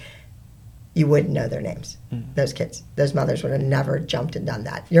week, you wouldn't know their names. Those kids, those mothers would have never jumped and done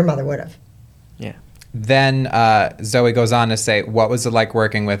that. Your mother would have. Yeah. Then Zoe goes on to say, what was it like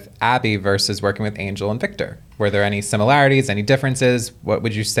working with Abby versus working with Angel and Victor? Were there any similarities, any differences? What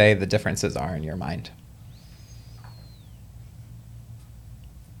would you say the differences are in your mind?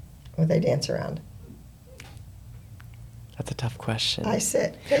 Or they dance around. That's a tough question. I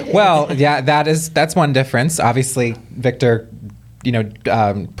sit. Well, yeah, that's one difference. Obviously, Victor,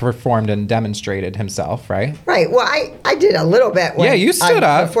 performed and demonstrated himself, right? Right. Well, I did a little bit. When Yeah, you stood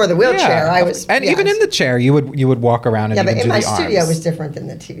up before the wheelchair. Yeah. I was, and yes. even in the chair, you would walk around and Yeah, even but in do my the studio arms. was different than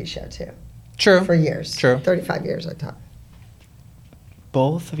the TV show too. True. For years. True. 35 years I taught.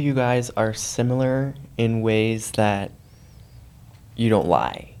 Both of you guys are similar in ways that you don't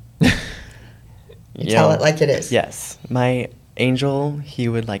lie. You tell know? it like it is. Yes. My Angel, he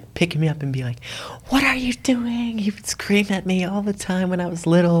would like pick me up and be like, "What are you doing?" He would scream at me all the time when I was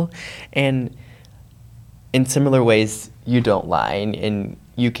little. And in similar ways, you don't lie and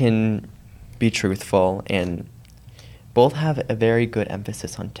you can be truthful, and both have a very good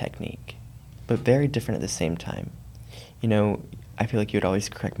emphasis on technique, but very different at the same time. You know, I feel like you would always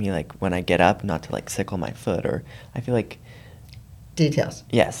correct me like when I get up not to like sickle my foot, or I feel like Details.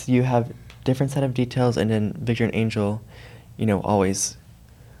 yes, you have different set of details, and then Victor and Angel, you know, always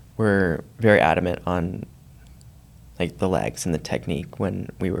were very adamant on like the legs and the technique when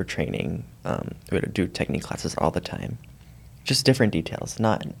we were training. We would do technique classes all the time. Just different details,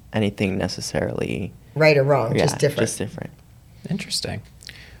 not anything necessarily Right or wrong, yeah, just different. Just different. Interesting.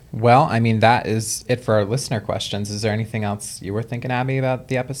 Well, I mean, that is it for our listener questions. Is there anything else you were thinking, Abby, about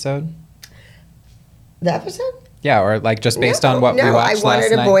the episode? The episode? Yeah, or like just based No, on what no, we watched I wanted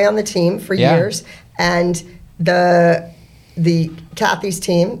last a night? boy on the team for Yeah. years, and the Kathy's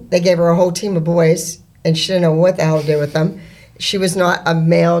team, they gave her a whole team of boys, and she didn't know what the hell to do with them. She was not a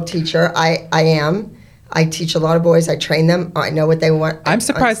male teacher. I am. I teach a lot of boys. I train them. I know what they want. I'm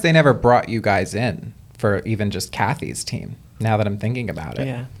surprised they never brought you guys in for even just Kathy's team, now that I'm thinking about it.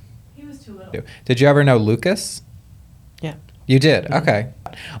 Yeah. He was too little. Did you ever know Lucas? Yeah. You did? Mm-hmm. Okay.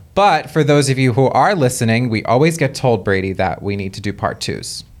 But for those of you who are listening, we always get told, Brady, that we need to do part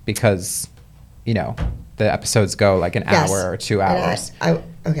twos because, you know, the episodes go like an Yes. hour or 2 And hours.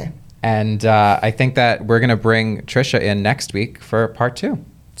 okay. And I think that we're going to bring Trisha in next week for part 2.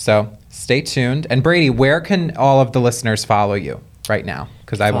 So stay tuned. And Brady, where can all of the listeners follow you right now?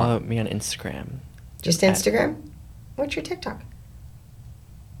 Because I Follow want. me on Instagram. Just At- Instagram? What's your TikTok?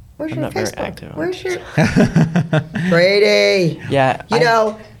 Where's I'm your not very Facebook? active on Where's your Brady? Yeah. You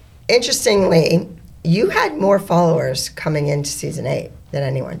know, interestingly, you had more followers coming into season 8 than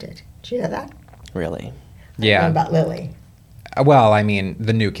anyone did. Did you know that? Really. What Yeah. about Lily? Well, I mean,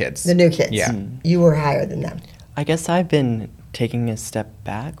 the new kids. The new kids. Yeah. You were higher than them. I guess I've been taking a step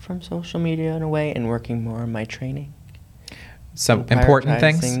back from social media in a way and working more on my training. Some And important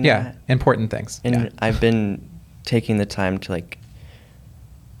things. prioritizing Yeah. that. Important things. And Yeah. I've been taking the time to like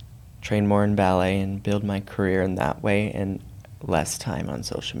train more in ballet and build my career in that way and less time on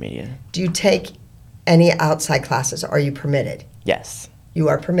social media. Do you take any outside classes? Are you permitted? Yes. You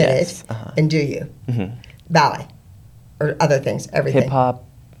are permitted. Yes, uh-huh. And do you? Hmm. Ballet or other things, everything. Hip hop.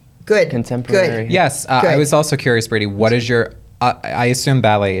 Good. Contemporary. Good. Yes, I Good. was also curious, Brady. What is your? I assume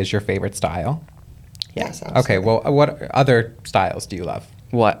ballet is your favorite style. Yes. Okay. absolutely. Well, what other styles do you love?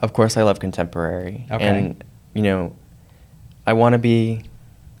 Well, of course, I love contemporary. Okay. And, you know, I want to be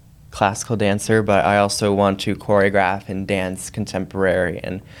classical dancer, but I also want to choreograph and dance contemporary.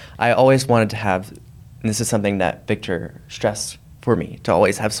 And I always wanted to have, and this is something that Victor stressed for me, to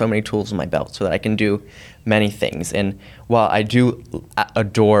always have so many tools in my belt so that I can do many things. And while I do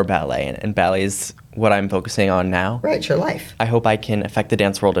adore ballet, and ballet is what I'm focusing on now, Right, your life. I hope I can affect the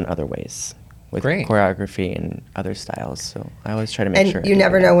dance world in other ways with Great. choreography and other styles. So I always try to make And sure. I you do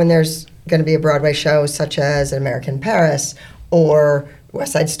never that. know when there's going to be a Broadway show such as An American Paris or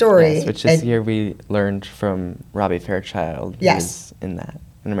West Side Story. Yes, which this And- year we learned from Robbie Fairchild. who Yes. was in that,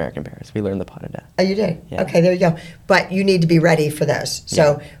 in American Paris. We learned the pas de deux. Oh, you did? Yeah. Okay, there you go. But you need to be ready for those.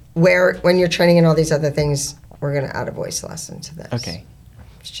 So when you're training in all these other things, we're going to add a voice lesson to this. Okay.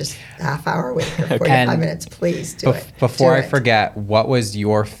 It's just a half hour a week or 45 And minutes. Please do it. Before Do I it. forget, what was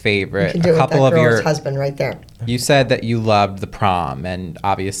your You favorite? can do A it with couple that of girl's your. husband right there. You said that you loved the prom and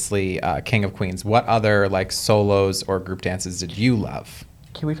obviously King of Queens. What other like solos or group dances did you love?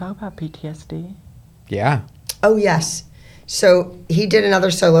 Can we talk about PTSD? Yeah. Oh, yes. So he did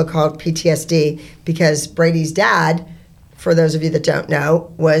another solo called PTSD because Brady's dad, for those of you that don't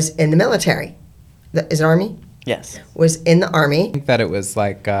know, was in the military. Is it Army? Yes. Was in the Army. I think that it was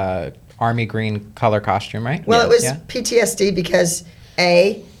like army green color costume, right? Well, it was Yeah. PTSD because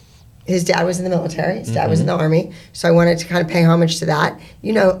his dad was in the military. His dad was in the Army. So I wanted to kind of pay homage to that.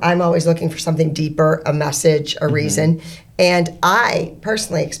 You know, I'm always looking for something deeper, a message, a reason. And I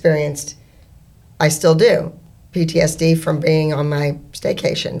personally experienced, I still do, PTSD from being on my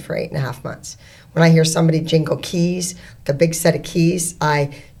staycation for 8.5 months. When I hear somebody jingle keys, like a big set of keys,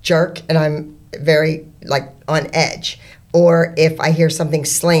 I jerk and I'm very like on edge. Or if I hear something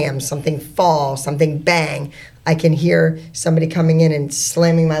slam, something fall, something bang, I can hear somebody coming in and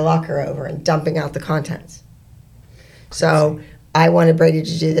slamming my locker over and dumping out the contents. So I wanted Brady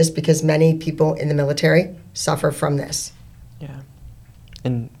to do this because many people in the military suffer from this. Yeah.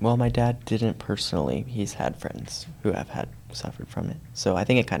 And well, my dad didn't personally. He's had friends who have suffered from it. So I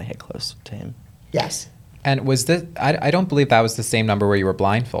think it kind of hit close to him. Yes. And was this? I don't believe that was the same number where you were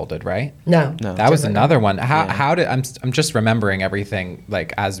blindfolded, right? No. No. That was Different. another one. How Yeah. how did I'm just remembering everything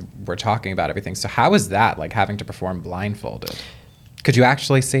like as we're talking about everything. So how was that like having to perform blindfolded? Could you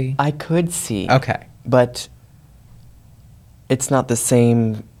actually see? I could see. Okay. But it's not the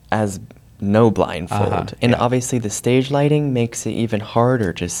same as no blindfold. Uh-huh, And yeah. obviously the stage lighting makes it even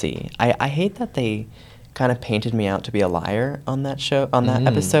harder to see. I hate that they kind of painted me out to be a liar on that show, on that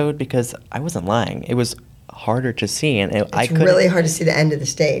episode, because I wasn't lying. It was harder to see, and I It's couldn't. really hard to see the end of the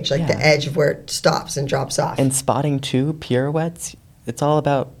stage, like the Yeah. edge of where it stops and drops off. And spotting too, pirouettes, it's all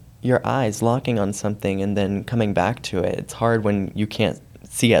about your eyes locking on something and then coming back to it. It's hard when you can't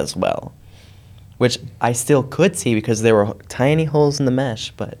see as well, which I still could see because there were tiny holes in the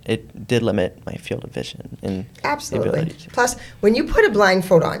mesh, but it did limit my field of vision and the Absolutely. ability to. Plus, when you put a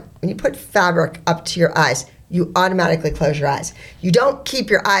blindfold on, when you put fabric up to your eyes, you automatically close your eyes. You don't keep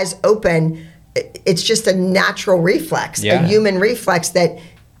your eyes open. It's just a natural reflex, Yeah. a human reflex that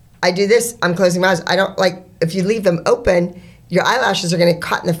I do this, I'm closing my eyes. I don't like, if you leave them open, your eyelashes are going to get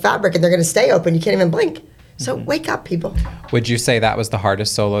caught in the fabric and they're going to stay open. You can't even blink. So wake up, people. Would you say that was the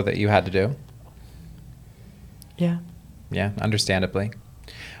hardest solo that you had to do? Yeah. Yeah, understandably.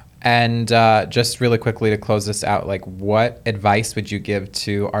 And just really quickly to close this out, like what advice would you give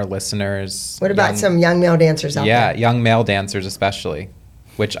to our listeners? What about some young male dancers out Yeah, there? young male dancers especially,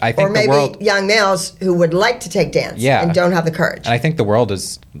 which I think Or maybe the world. young males who would like to take dance Yeah. and don't have the courage. And I think the world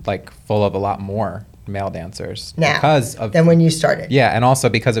is like full of a lot more male dancers Now, because of than when you started. yeah, and also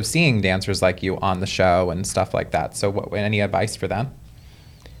because of seeing dancers like you on the show and stuff like that. So, what any advice for them?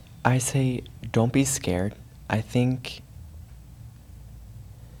 I say don't be scared. I think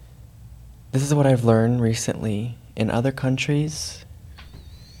this is what I've learned recently in other countries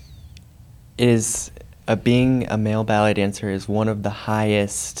is being a male ballet dancer is one of the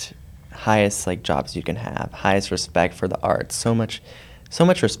highest like jobs you can have, highest respect for the arts. So much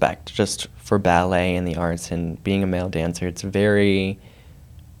respect just for ballet and the arts and being a male dancer. It's very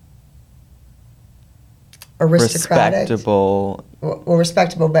Aristocratic. respectable. Well,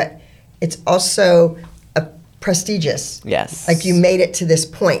 respectable, but it's also prestigious. Yes. Like you made it to this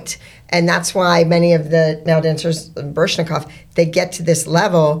point. And that's why many of the male dancers, Bershnikov, they get to this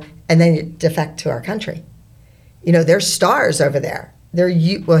level and then defect to our country. You know, they're stars over there. Well,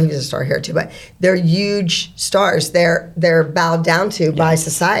 he was a star here too, but they're huge stars. They're bowed down to by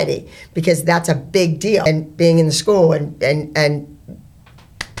society because that's a big deal. And being in the school and the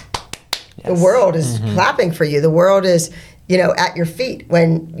Yes. world is clapping for you. The world is, you know, at your feet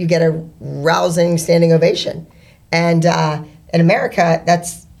when you get a rousing standing ovation. And in America,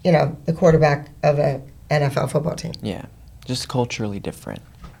 that's, you know, the quarterback of an NFL football team. Yeah, just culturally different.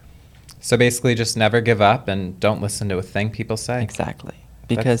 So basically, just never give up and don't listen to a thing people say. Exactly.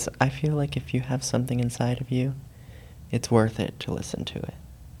 Because I feel like if you have something inside of you, it's worth it to listen to it.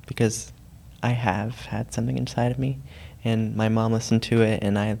 Because I have had something inside of me, and my mom listened to it,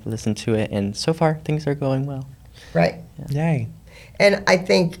 and I have listened to it, and so far things are going well. Right. Yay. And I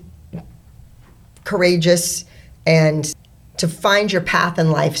think courageous and to find your path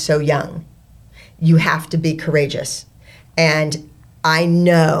in life so young, you have to be courageous. And I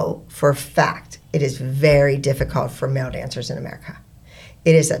know for a fact it is very difficult for male dancers in America.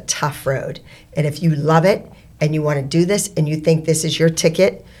 It is a tough road. And if you love it and you want to do this and you think this is your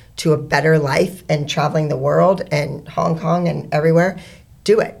ticket to a better life and traveling the world and Hong Kong and everywhere,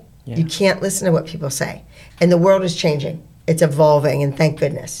 do it. Yeah. You can't listen to what people say. And the world is changing. It's evolving, and thank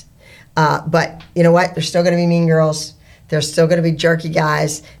goodness. But you know what? There's still going to be mean girls. There's still going to be jerky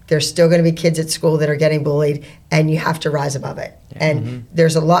guys. There's still going to be kids at school that are getting bullied, and you have to rise above it. And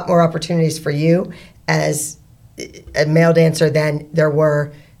there's a lot more opportunities for you as a male dancer than there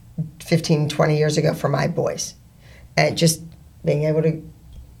were 15, 20 years ago for my boys. And just being able to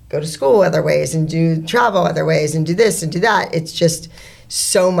go to school other ways and do travel other ways and do this and do that, it's just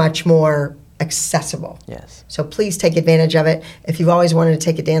so much more accessible. Yes. So please take advantage of it. If you've always wanted to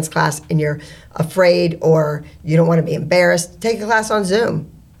take a dance class and you're afraid or you don't want to be embarrassed, take a class on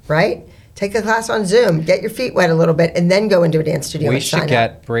Zoom, right? Take a class on Zoom, get your feet wet a little bit, and then go into a dance studio We and sign should up.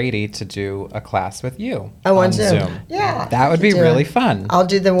 get Brady to do a class with you On Zoom. Yeah. That would I be could do really it. fun. I'll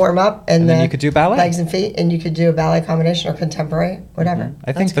do the warm up And then the you could do ballet. legs and feet, and you could do a ballet combination or contemporary, whatever.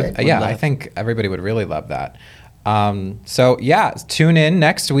 I think That's good. I think everybody would really love that. So yeah, tune in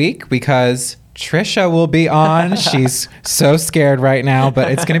next week because Trisha will be on. She's so scared right now,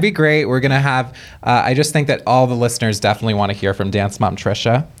 but it's going to be great. We're going to have, I just think that all the listeners definitely want to hear from Dance Mom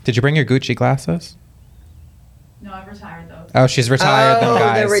Trisha. Did you bring your Gucci glasses? No, I've retired those. Oh, she's retired them,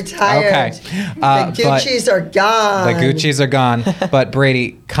 guys. They're retired. Okay. The Gucci's are gone. The Gucci's are gone. But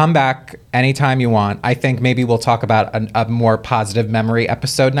Brady, come back anytime you want. I think maybe we'll talk about a more positive memory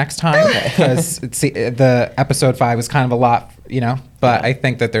episode next time because the episode 5 was kind of a lot, but I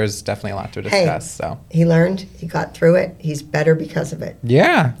think that there's definitely a lot to discuss. So He learned, he got through it, he's better because of it.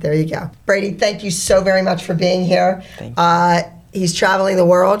 yeah. There you go. Brady, thank you so very much for being here. Thank He's traveling the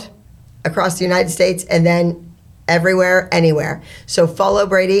world, across the United States, and then everywhere, anywhere. So follow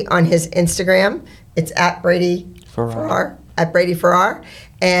Brady on his Instagram. It's at Brady Farrar. At Brady Farrar.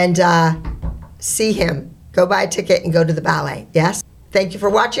 And see him. Go buy a ticket and go to the ballet. Yes? Thank you for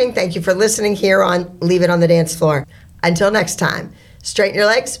watching. Thank you for listening here on Leave It on the Dance Floor. Until next time, straighten your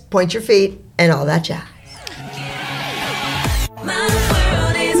legs, point your feet, and all that jazz. My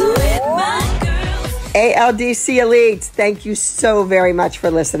world is with my girls. ALDC Elites, thank you so very much for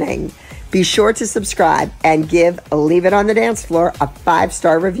listening. Be sure to subscribe and give Leave It on the Dance Floor a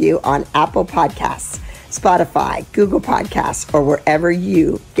 5-star review on Apple Podcasts, Spotify, Google Podcasts, or wherever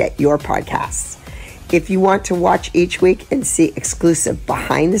you get your podcasts. If you want to watch each week and see exclusive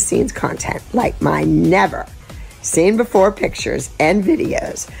behind-the-scenes content like my never seen before pictures and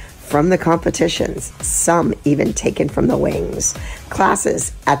videos from the competitions, some even taken from the wings,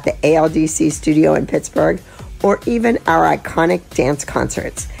 classes at the ALDC studio in Pittsburgh, or even our iconic dance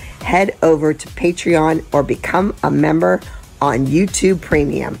concerts, head over to Patreon or become a member on YouTube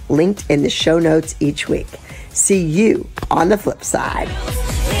Premium, linked in the show notes each week. See you on the flip side.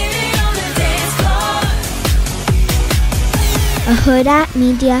 Living on the dance floor. A Huda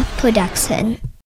Media Production.